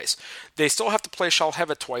SKA twice. They still have to play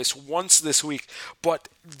Shalhevet twice, once this week, but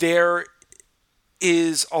there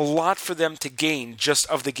is a lot for them to gain just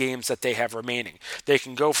of the games that they have remaining. They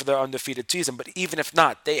can go for the undefeated season, but even if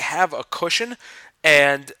not, they have a cushion,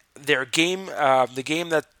 and their game, the game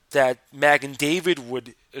that Magen David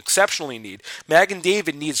would exceptionally need. Magen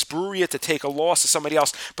David needs Bruria to take a loss to somebody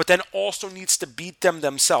else, but then also needs to beat them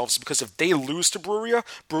themselves, because if they lose to Bruria,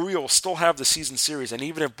 Bruria will still have the season series, and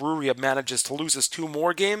even if Bruria manages to lose 2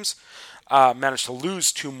 more games,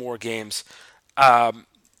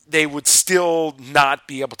 they would still not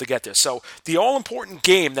be able to get there. So the all-important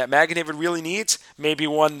game that Magen David really needs may be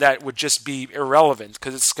one that would just be irrelevant,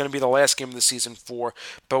 because it's going to be the last game of the season for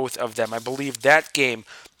both of them. I believe that game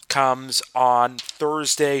comes on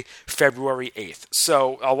Thursday, February 8th.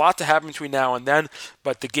 So a lot to happen between now and then,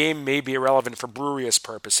 but the game may be irrelevant for Bruria's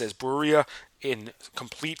purposes. Bruria in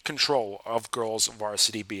complete control of girls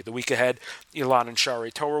Varsity B. The week ahead, Elan and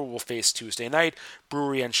Shari Torah will face Tuesday night,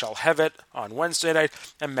 Bruria and Shalhevet on Wednesday night,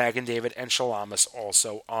 and Magen David and Shalamas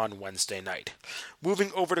also on Wednesday night.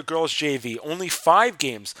 Moving over to girls JV, only 5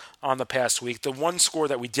 games on the past week. The one score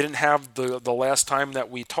that we didn't have the last time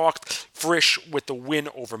that we talked, Frisch with the win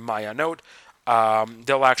over Mayanot.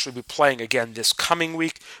 They'll actually be playing again this coming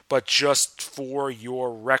week, but just for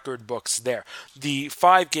your record books there. The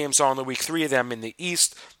 5 games on the week, 3 of them in the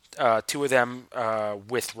East, 2 of them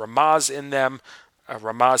with Ramaz in them.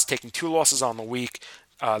 Ramaz taking 2 losses on the week.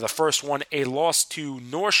 The first one, a loss to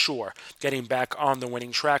North Shore, getting back on the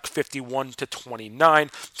winning track, 51-29.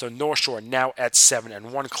 So North Shore now at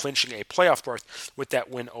 7-1, clinching a playoff berth with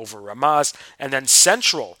that win over Ramaz. And then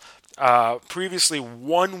Central Previously,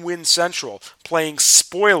 one-win Central playing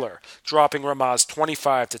spoiler, dropping Ramaz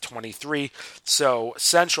 25-23. So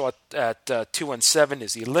Central at 2-7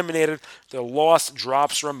 is eliminated. The loss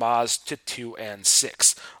drops Ramaz to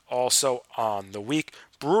 2-6. Also on the week,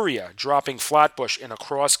 Bruriya dropping Flatbush in a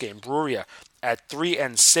cross game. Bruriya at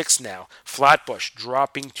 3-6 now. Flatbush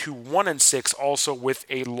dropping to 1-6, also with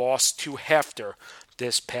a loss to Hefter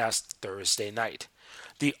this past Thursday night.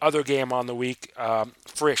 The other game on the week,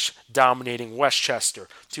 Frisch dominating Westchester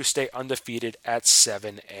to stay undefeated at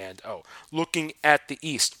 7-0. Looking at the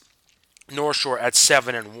East, North Shore at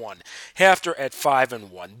 7-1, Hafter at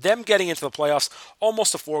 5-1. Them getting into the playoffs,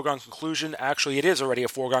 almost a foregone conclusion. Actually, it is already a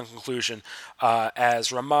foregone conclusion, as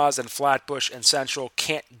Ramaz and Flatbush and Central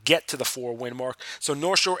can't get to the 4-win mark. So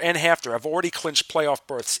North Shore and Hafter have already clinched playoff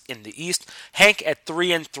berths in the East. Hank at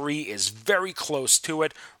 3-3 is very close to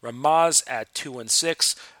it. Ramaz at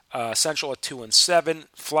 2-6. Central at 2-7,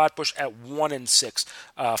 Flatbush at 1-6.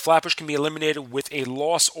 Flatbush can be eliminated with a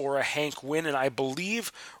loss or a Hank win, and I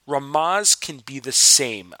believe Ramaz can be the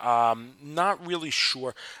same. Not really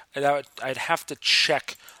sure. I'd have to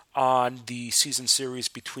check on the season series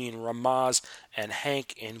between Ramaz and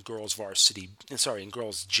Hank in girls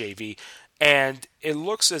JV. And it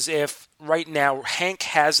looks as if right now Hank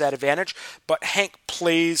has that advantage, but Hank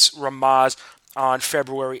plays Ramaz on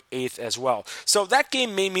February 8th as well. So that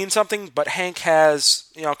game may mean something, but Hank has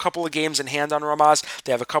a couple of games in hand on Ramaz.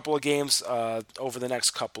 They have a couple of games over the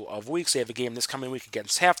next couple of weeks. They have a game this coming week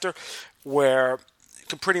against Hafter, where you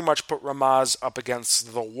can pretty much put Ramaz up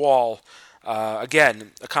against the wall.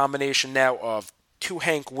 Again, a combination now of 2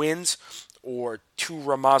 Hank wins or 2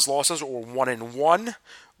 Ramaz losses, or 1-1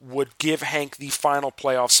 would give Hank the final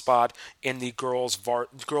playoff spot in the girls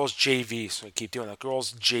JV. So I keep doing that.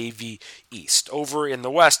 Girls JV East. Over in the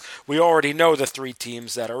West, we already know the 3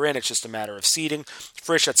 teams that are in. It's just a matter of seeding.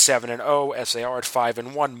 Frisch at 7-0, SAR at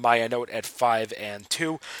 5-1, Maya Note at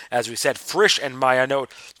 5-2. As we said, Frisch and Maya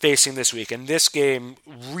Note facing this week, and this game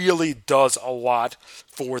really does a lot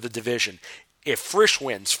for the division. If Frisch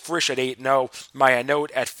wins, Frisch at 8-0, Maya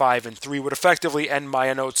Note at 5-3 would effectively end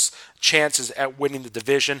Maya Note's chances at winning the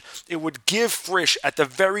division. It would give Frisch, at the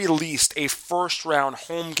very least, a first-round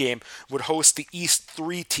home game, would host the East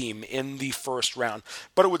 3 team in the first round,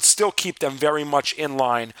 but it would still keep them very much in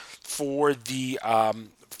line for the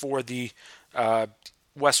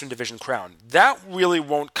Western Division crown. That really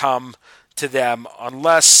won't come to them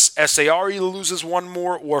unless SAR either loses one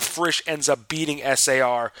more or Frisch ends up beating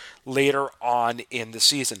SAR later on in the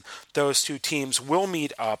season. Those 2 teams will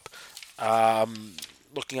meet up,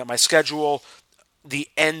 looking at my schedule, the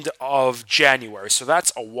end of January. So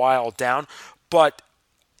that's a while down. But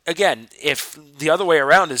again, if the other way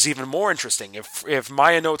around is even more interesting, if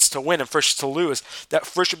Maya Note's to win and Frisch to lose, that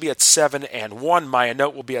Frisch would be at 7-1, Maya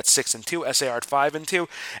Note will be at 6-2, SAR at 5-2,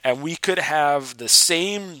 and we could have the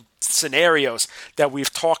same scenarios that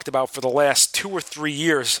we've talked about for the last 2 or 3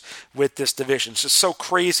 years with this division. It's just so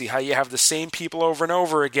crazy how you have the same people over and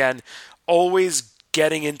over again, always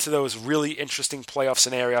getting into those really interesting playoff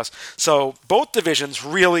scenarios. So both divisions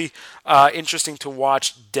really interesting to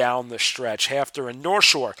watch down the stretch. Hafter and North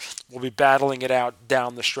Shore will be battling it out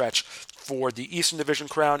down the stretch for the Eastern Division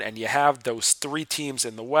crown, and you have those 3 teams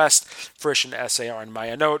in the West, Frisch and SAR and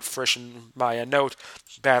Maya Note. Frisch and Maya Note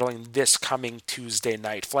battling this coming Tuesday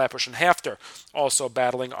night. Flatbush and Hafter also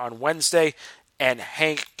battling on Wednesday, and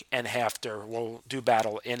Hank and Hafter will do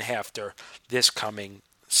battle in Hafter this coming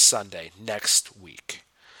Sunday, next week.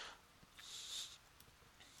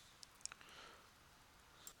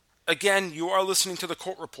 Again, you are listening to the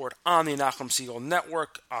Court Report on the Nachum Siegel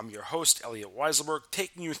Network. I'm your host, Elliot Weiselberg,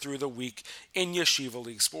 taking you through the week in Yeshiva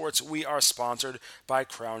League sports. We are sponsored by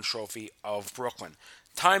Crown Trophy of Brooklyn.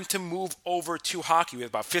 Time to move over to hockey. We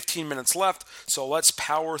have about 15 minutes left, so let's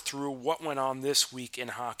power through what went on this week in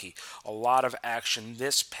hockey. A lot of action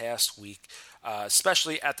this past week,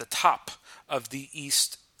 especially at the top of the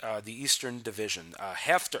Eastern Division.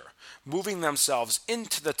 Hefter moving themselves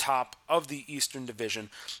into the top of the Eastern Division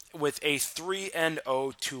with a 3-0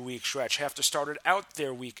 2-week stretch. Hefter started out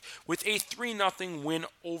their week with a 3-0 win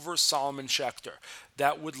over Solomon Schechter.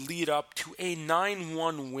 That would lead up to a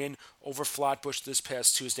 9-1 win over Flatbush this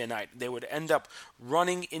past Tuesday night. They would end up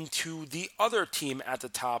running into the other team at the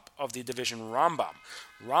top of the division, Rambam.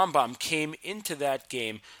 Rambam came into that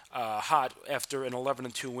game hot after an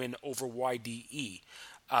 11-2 win over YDE.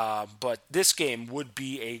 But this game would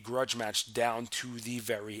be a grudge match down to the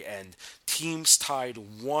very end. Teams tied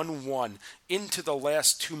 1-1 into the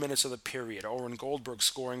last 2 minutes of the period. Oren Goldberg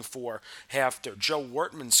scoring for Hafter. Joe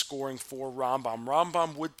Wortman scoring for Rambam.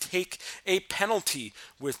 Rambam would take a penalty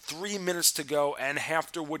with 3 minutes to go, and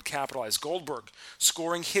Hafter would capitalize. Goldberg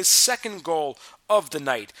scoring his second goal of the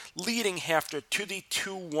night, leading Hafter to the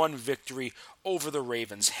 2-1 victory over the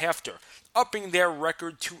Ravens. Hafter upping their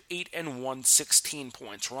record to 8-1, 16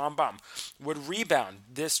 points. Rambam would rebound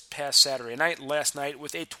this past last night,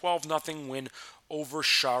 with a 12-0 win over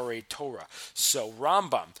Share Torah. So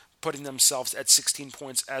Rambam putting themselves at 16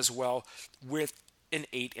 points as well, with an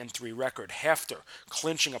 8-3 record. Hafter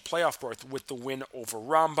clinching a playoff berth with the win over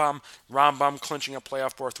Rambam. Rambam clinching a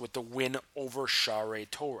playoff berth with the win over Share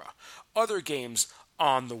Torah. Other games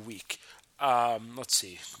on the week. Let's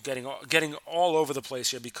see, getting all over the place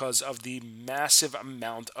here because of the massive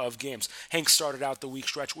amount of games. Hank started out the week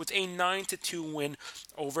stretch with a 9-2 win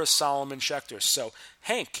over Solomon Schechter. So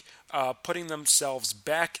Hank putting themselves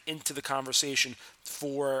back into the conversation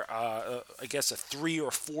for, I guess, a 3 or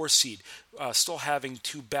 4 seed, still having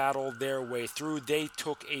to battle their way through. They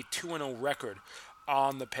took a 2-0 record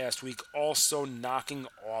on the past week, also knocking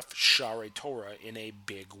off Share Torah in a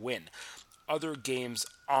big win. Other games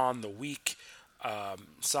on the week,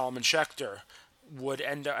 Solomon Schechter would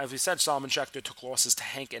end up, as we said, Solomon Schechter took losses to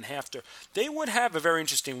Hank and Hafter. They would have a very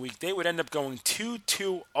interesting week. They would end up going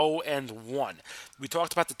 2-2-0-1. We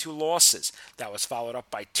talked about the 2 losses. That was followed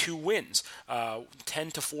up by 2 wins.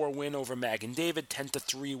 10-4 win over Mag and David,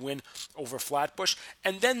 10-3 win over Flatbush,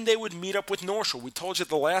 and then they would meet up with North Shore. We told you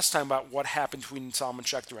the last time about what happened between Solomon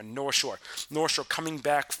Schechter and North Shore. North Shore coming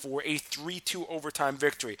back for a 3-2 overtime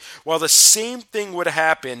victory. Well, the same thing would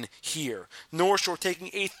happen here. North Shore taking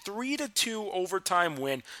a 3-2 overtime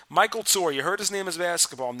win. Michael Tsor, you heard his name as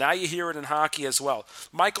basketball. Now you hear it in hockey as well.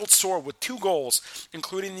 Michael Tsor with 2 goals,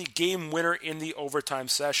 including the game winner in the overtime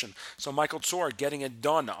session. So Michael Tsor getting it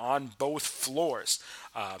done on both floors.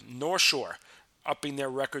 North Shore upping their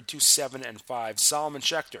record to 7-5. Solomon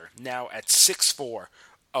Schechter now at 6-4.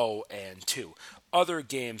 0-2. Other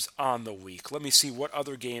games on the week. Let me see what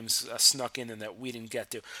other games snuck in and that we didn't get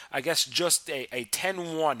to. I guess just a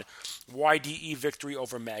 10-1 YDE victory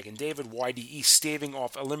over Mag and David. YDE staving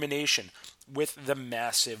off elimination with the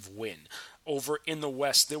massive win. Over in the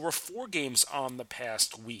West, there were 4 games on the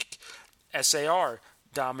past week. SAR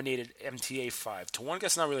dominated MTA 5-1. I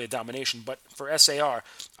guess not really a domination, but for SAR,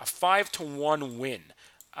 a 5-1 win.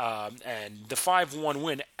 And the 5-1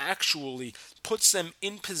 win actually puts them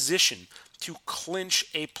in position to clinch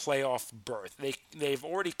a playoff berth. They've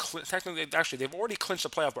already clinched a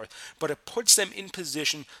playoff berth, but it puts them in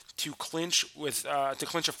position to clinch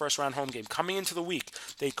a first round home game. Coming into the week,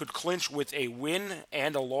 they could clinch with a win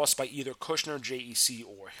and a loss by either Kushner, JEC,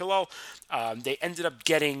 or Hillel. They ended up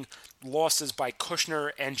getting losses by Kushner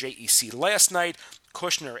and JEC last night.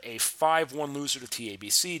 Kushner a 5-1 loser to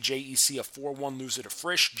TABC, JEC a 4-1 loser to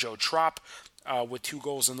Frisch. Joe Trop with 2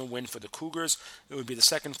 goals in the win for the Cougars. It would be the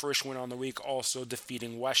second Frisch win on the week, also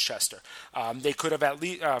defeating Westchester. They could have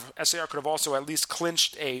SAR could have also at least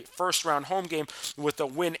clinched a first round home game with a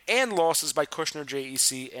win and losses by Kushner,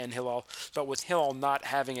 JEC, and Hillel. But with Hillel not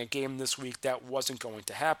having a game this week, that wasn't going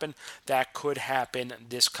to happen. That could happen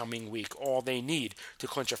this coming week. All they need to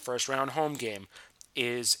clinch a first round home game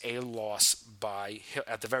is a loss by,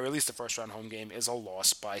 at the very least, the first round home game is a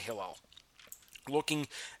loss by Hillel. Looking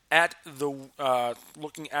at the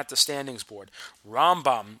standings board,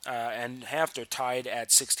 Rambam and Hafter tied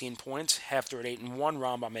at 16 points. Hafter at 8-1,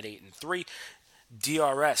 Rambam at 8-3.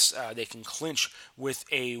 DRS they can clinch with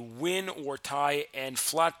a win or tie, and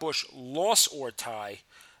Flatbush loss or tie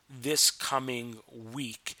this coming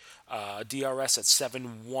week. DRS at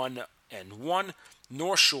 7-1-1.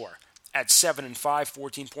 North Shore at 7-5,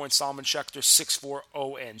 14 points. Solomon Schechter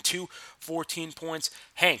 6-4-0-2, 14 points.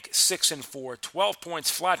 Hank 6-4, 12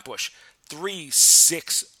 points. Flatbush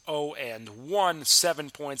 3-6-0-1, 7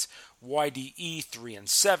 points. YDE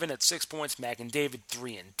 3-7 at 6 points. Mag and David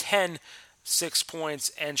 3-10, 6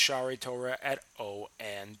 points, and Share Torah at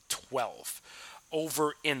 0-12.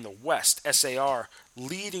 Over in the West, SAR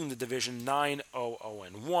leading the division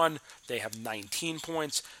 9-0-1. They have 19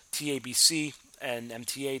 points. TABC and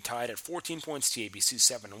MTA tied at 14 points. TABC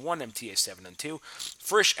 7-1, MTA 7-2.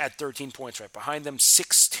 Frisch at 13 points right behind them,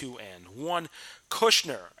 6-2-1.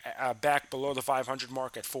 Kushner back below the 500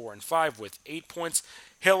 mark at 4-5 with 8 points.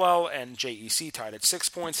 Hillel and JEC tied at 6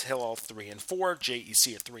 points. Hillel 3-4,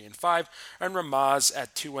 JEC at 3-5, and Ramaz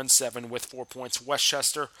at 2-7 with 4 points.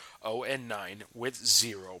 Westchester 0-9 with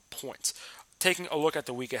 0 points. Taking a look at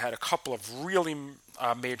the week ahead, a couple of really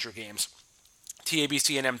major games.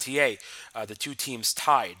 TABC and MTA, the two teams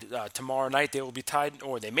tied. Tomorrow night they will be tied,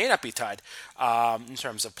 or they may not be tied in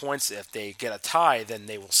terms of points. If they get a tie, then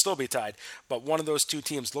they will still be tied. But one of those two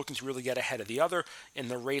teams looking to really get ahead of the other in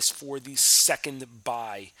the race for the second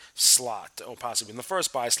bye slot, or possibly in the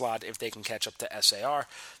first bye slot if they can catch up to SAR.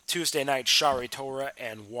 Tuesday night, Shari Torah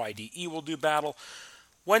and YDE will do battle.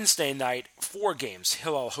 Wednesday night, 4 games.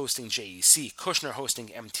 Hillel hosting JEC, Kushner hosting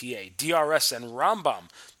MTA, DRS and Rambam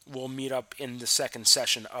will meet up in the second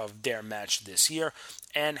session of their match this year,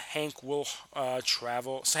 and Hank will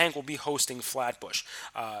travel. So Hank will be hosting Flatbush.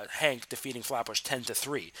 Hank defeating Flatbush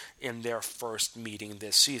 10-3 in their first meeting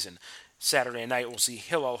this season. Saturday night, we'll see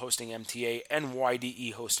Hillel hosting MTA and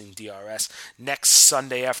YDE hosting DRS. Next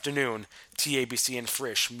Sunday afternoon, TABC and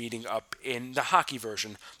Frisch meeting up in the hockey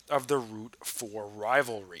version of the Route 4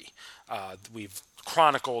 rivalry. We've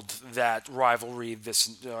chronicled that rivalry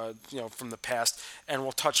from the past, and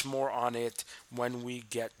we'll touch more on it when we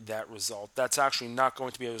get that result. That's actually not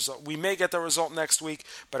going to be a result. We may get the result next week,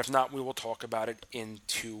 but if not, we will talk about it in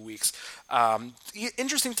 2 weeks.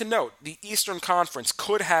 Interesting to note, the Eastern Conference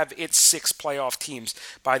could have its 6 playoff teams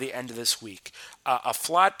by the end of this week. A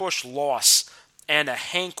Flatbush loss and a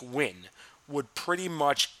Hank win would pretty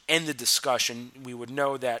much end the discussion. We would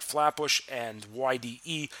know that Flatbush and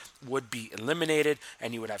YDE would be eliminated,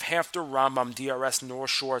 and you would have Hafter, Rambam, DRS, North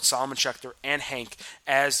Shore, Solomon Schechter, and Hank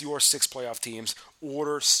as your 6 playoff teams.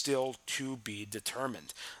 Order still to be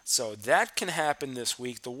determined. So that can happen this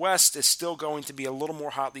week. The West is still going to be a little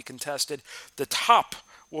more hotly contested. The top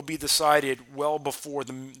will be decided well before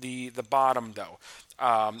the bottom, though.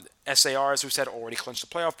 SAR, as we said, already clinched the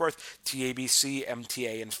playoff berth. TABC,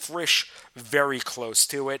 MTA, and Frisch very close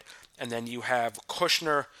to it. And then you have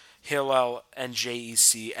Kushner, Hillel, and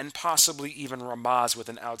JEC, and possibly even Ramaz with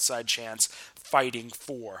an outside chance fighting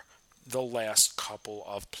for the last couple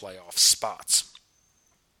of playoff spots.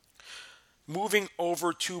 Moving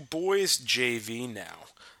over to boys JV now.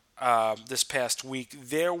 This past week,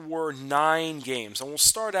 there were 9 games, and we'll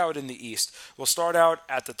start out in the East. We'll start out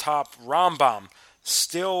at the top. Rambam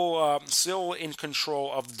still in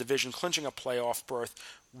control of the division, clinching a playoff berth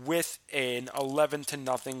with an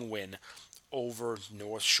 11-0 win over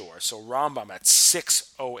North Shore. So Rambam at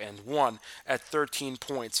 6-0-1 at 13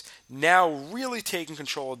 points, now really taking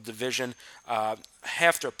control of the division.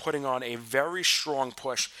 After putting on a very strong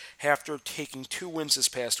push, after taking 2 wins this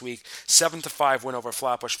past week, 7-5 win over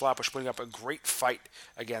Flatbush. Flatbush putting up a great fight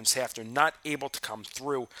against Hafter, not able to come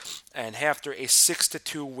through, and Hafter a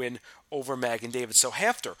 6-2 win over Mag and David. So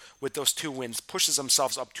Hafter, with those 2 wins, pushes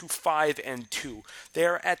themselves up to 5-2.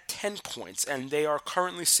 They're at 10 points, and they are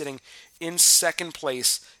currently sitting in second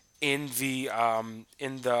place in the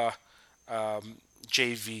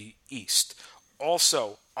JV East.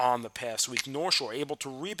 Also, on the past week, North Shore able to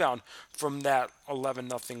rebound from that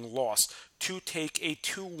 11-0 loss to take a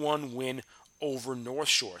 2-1 win over North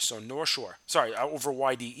Shore. Over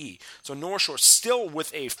YDE. So North Shore still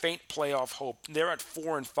with a faint playoff hope. They're at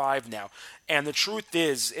 4-5 now. And the truth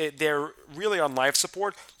is, they're really on life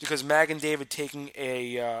support because Mag and David taking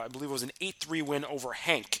I believe it was an 8-3 win over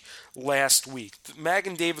Hank last week. Mag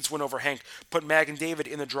and David's win over Hank put Mag and David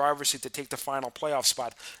in the driver's seat to take the final playoff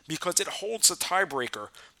spot because it holds a tiebreaker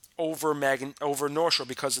over North Shore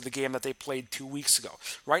because of the game that they played 2 weeks ago.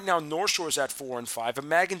 Right now, North Shore's at 4-5, and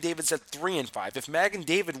Mag and David's at 3-5. If Mag and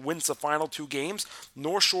David wins the final 2 games,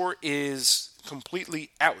 North Shore is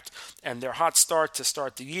completely out, and their hot start to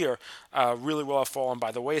start the year really will have fallen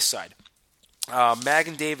by the wayside. Mag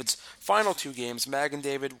and David's final 2 games, Mag and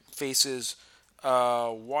David faces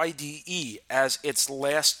YDE as its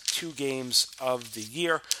last 2 games of the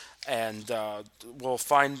year. And we'll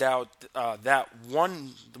find out that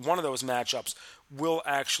one of those matchups was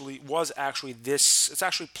actually this. It's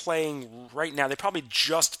actually playing right now. They probably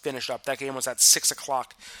just finished up. That game was at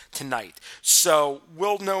 6:00 tonight. So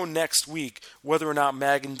we'll know next week whether or not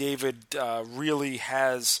Mag and David really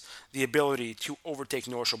has the ability to overtake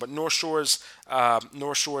North Shore. But North Shore's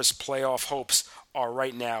playoff hopes are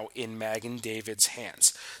right now in Mag and David's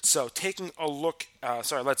hands. So taking a look.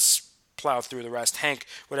 Let's plow through the rest. Hank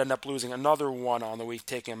would end up losing another one on the week,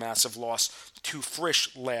 taking a massive loss to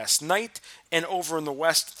Frisch last night. And over in the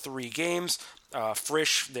West, 3 games.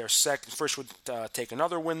 Frisch would take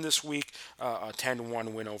another win this week, a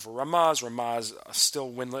 10-1 win over Ramaz. Ramaz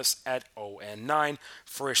still winless at 0-9.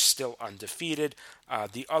 Frisch still undefeated.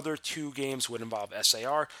 The other 2 games would involve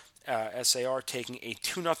SAR. SAR taking a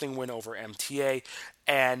 2-0 win over MTA,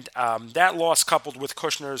 and that loss coupled with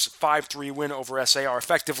Kushner's 5-3 win over SAR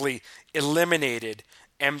effectively eliminated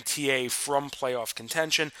MTA from playoff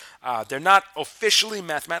contention. They're not officially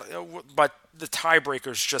mathematically, but the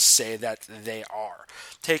tiebreakers just say that they are.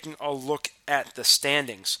 Taking a look at the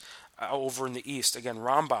standings, over in the East, again,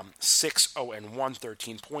 Rambam 6-0-1,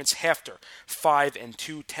 13 points. Hefter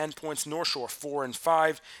 5-2, 10 points. North Shore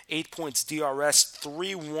 4-5, 8 points. DRS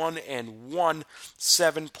 3-1-1,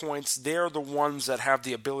 7 points. They're the ones that have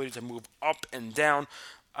the ability to move up and down.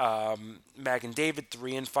 Mag and David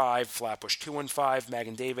 3-5, Flatbush 2-5, Mag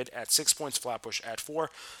and David at 6 points, Flatbush at 4.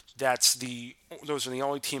 Those are the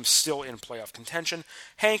only teams still in playoff contention.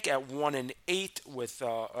 Hank at 1-8 with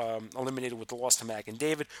eliminated with the loss to Mag and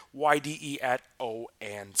David. YDE at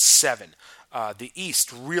 0-7. The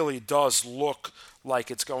East really does look like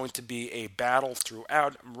it's going to be a battle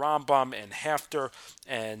throughout. Rambam and Hefter,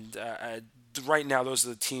 and right now those are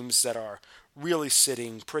the teams that are really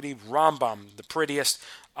sitting pretty. Rambam, the prettiest.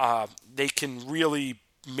 They can really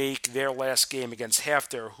make their last game against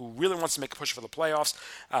Hefter, who really wants to make a push for the playoffs,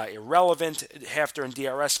 irrelevant. Hefter and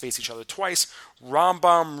DRS face each other twice.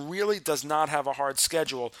 Rambam really does not have a hard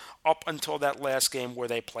schedule up until that last game where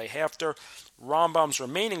they play Hefter. Rambam's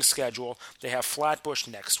remaining schedule, they have Flatbush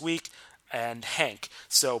next week and Hank.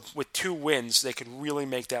 So with 2 wins, they could really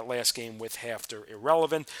make that last game with Hefter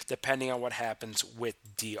irrelevant, depending on what happens with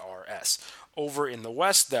DRS. Over in the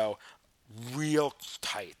West, though, real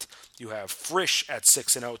tight. You have Frisch at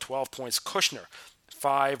 6-0, 12 points. Kushner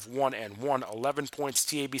 5-1-1, 11 points.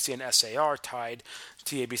 TABC and SAR tied.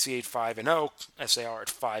 TABC 8-5-0, SAR at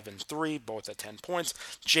 5-3, both at 10 points.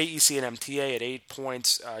 JEC and MTA at 8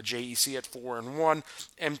 points. JEC at 4-1.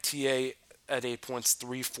 MTA at 8 points,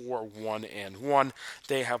 3-4-1-1.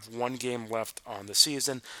 They have 1 game left on the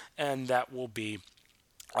season, and that will be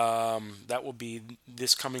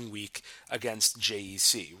this coming week against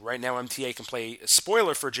JEC. Right now, MTA can play a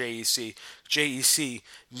spoiler for JEC. JEC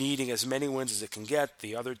needing as many wins as it can get.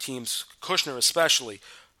 The other teams, Kushner especially,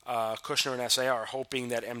 Kushner and SAR, are hoping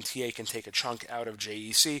that MTA can take a chunk out of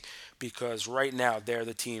JEC, because right now they're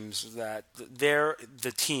the team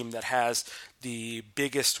that has the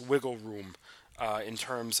biggest wiggle room in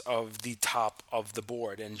terms of the top of the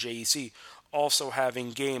board, and JEC also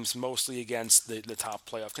having games mostly against the top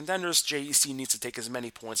playoff contenders. JEC needs to take as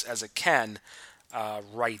many points as it can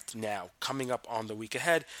right now. Coming up on the week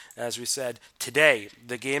ahead, as we said, today,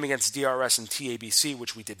 the game against DRS and TABC,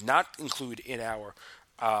 which we did not include in our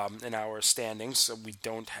standings, so we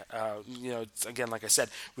don't, again, like I said,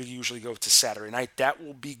 we usually go to Saturday night. That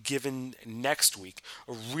will be given next week.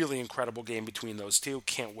 A really incredible game between those two.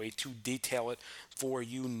 Can't wait to detail it for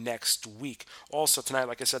you next week. Also tonight,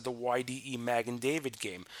 like I said, the YDE Mag and David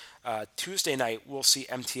game. Tuesday night, we'll see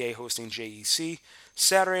MTA hosting JEC.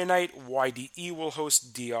 Saturday night, YDE will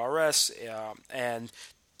host DRS, and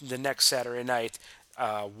the next Saturday night,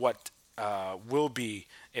 will be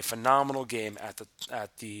a phenomenal game at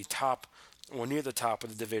the top or near the top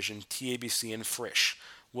of the division. TABC and Frisch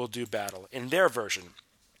will do battle in their version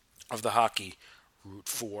of the hockey Route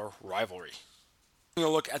 4 rivalry. Taking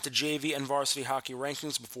a look at the JV and varsity hockey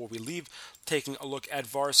rankings before we leave. Taking a look at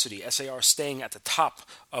varsity. SAR staying at the top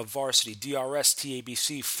of varsity. DRS,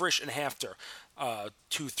 TABC, Frisch, and Hefter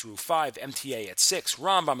 2 through 5. MTA at 6.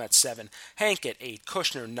 Rambam at 7. Hank at 8.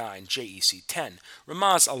 Kushner 9. JEC 10.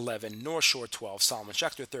 Ramaz 11. North Shore 12. Solomon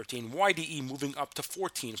Schechter 13. YDE moving up to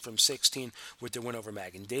 14 from 16 with their win over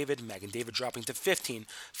Mag and David. Mag and David dropping to 15.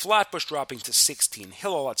 Flatbush dropping to 16.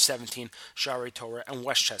 Hillel at 17. Shari Torah and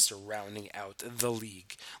Westchester rounding out the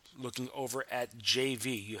league. Looking over at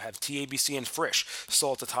JV, you have TABC and Frisch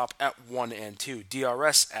still at the top at 1 and 2.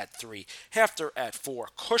 DRS at 3. Hefter at 4.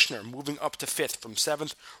 Kushner moving up to 5th from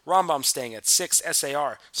 7th. Rambam staying at 6.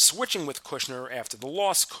 SAR switching with Kushner after the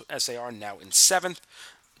loss. SAR now in 7th.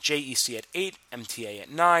 JEC at 8. MTA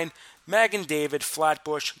at 9. Mag and David,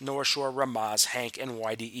 Flatbush, North Shore, Ramaz, Hank, and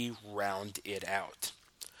YDE round it out.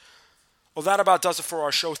 Well, that about does it for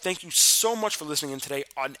our show. Thank you so much for listening in today.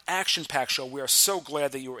 An action-packed show. We are so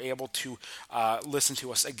glad that you were able to listen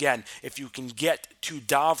to us. Again, if you can get to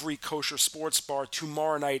Davri Kosher Sports Bar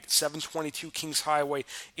tomorrow night, 722 Kings Highway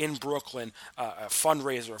in Brooklyn, a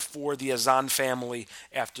fundraiser for the Azan family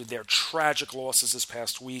after their tragic losses this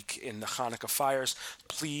past week in the Hanukkah fires,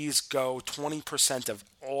 please go. 20% of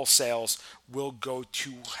all sales will go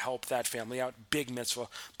to help that family out. Big mitzvah.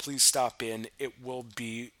 Please stop in. It will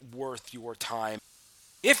be worth your time.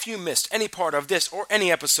 If you missed any part of this or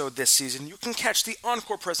any episode this season, you can catch the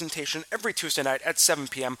encore presentation every Tuesday night at 7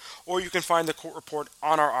 p.m., or you can find the court report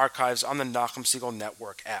on our archives on the Nachum Siegel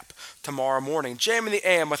Network app. Tomorrow morning, JM in the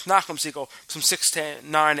AM with Nachum Siegel from 6 to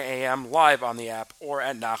 9 a.m. live on the app or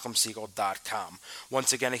at NachumSiegel.com.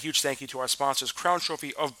 Once again, a huge thank you to our sponsors, Crown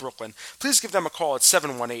Trophy of Brooklyn. Please give them a call at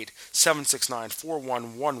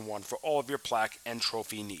 718-769-4111 for all of your plaque and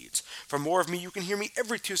trophy needs. For more of me, you can hear me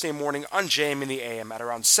every Tuesday morning on JM in the AM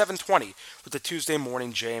at around 7:20 with the Tuesday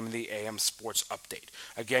morning JM in the AM Sports Update.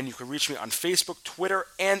 Again, you can reach me on Facebook, Twitter,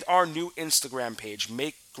 and our new Instagram page.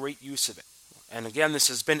 Make great use of it. And again, this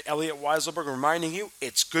has been Elliot Weiselberg reminding you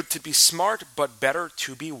it's good to be smart, but better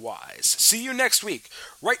to be wise. See you next week,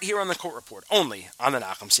 right here on the Court Report, only on the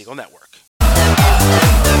Nachum Siegel Network.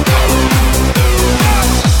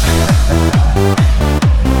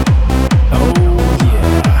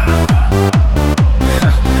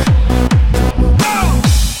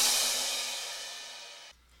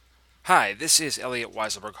 Hi, this is Elliot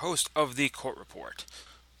Weiselberg, host of The Court Report.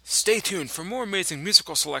 Stay tuned for more amazing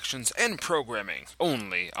musical selections and programming,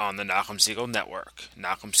 only on the Nachum Siegel Network,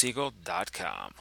 NachumSiegel.com.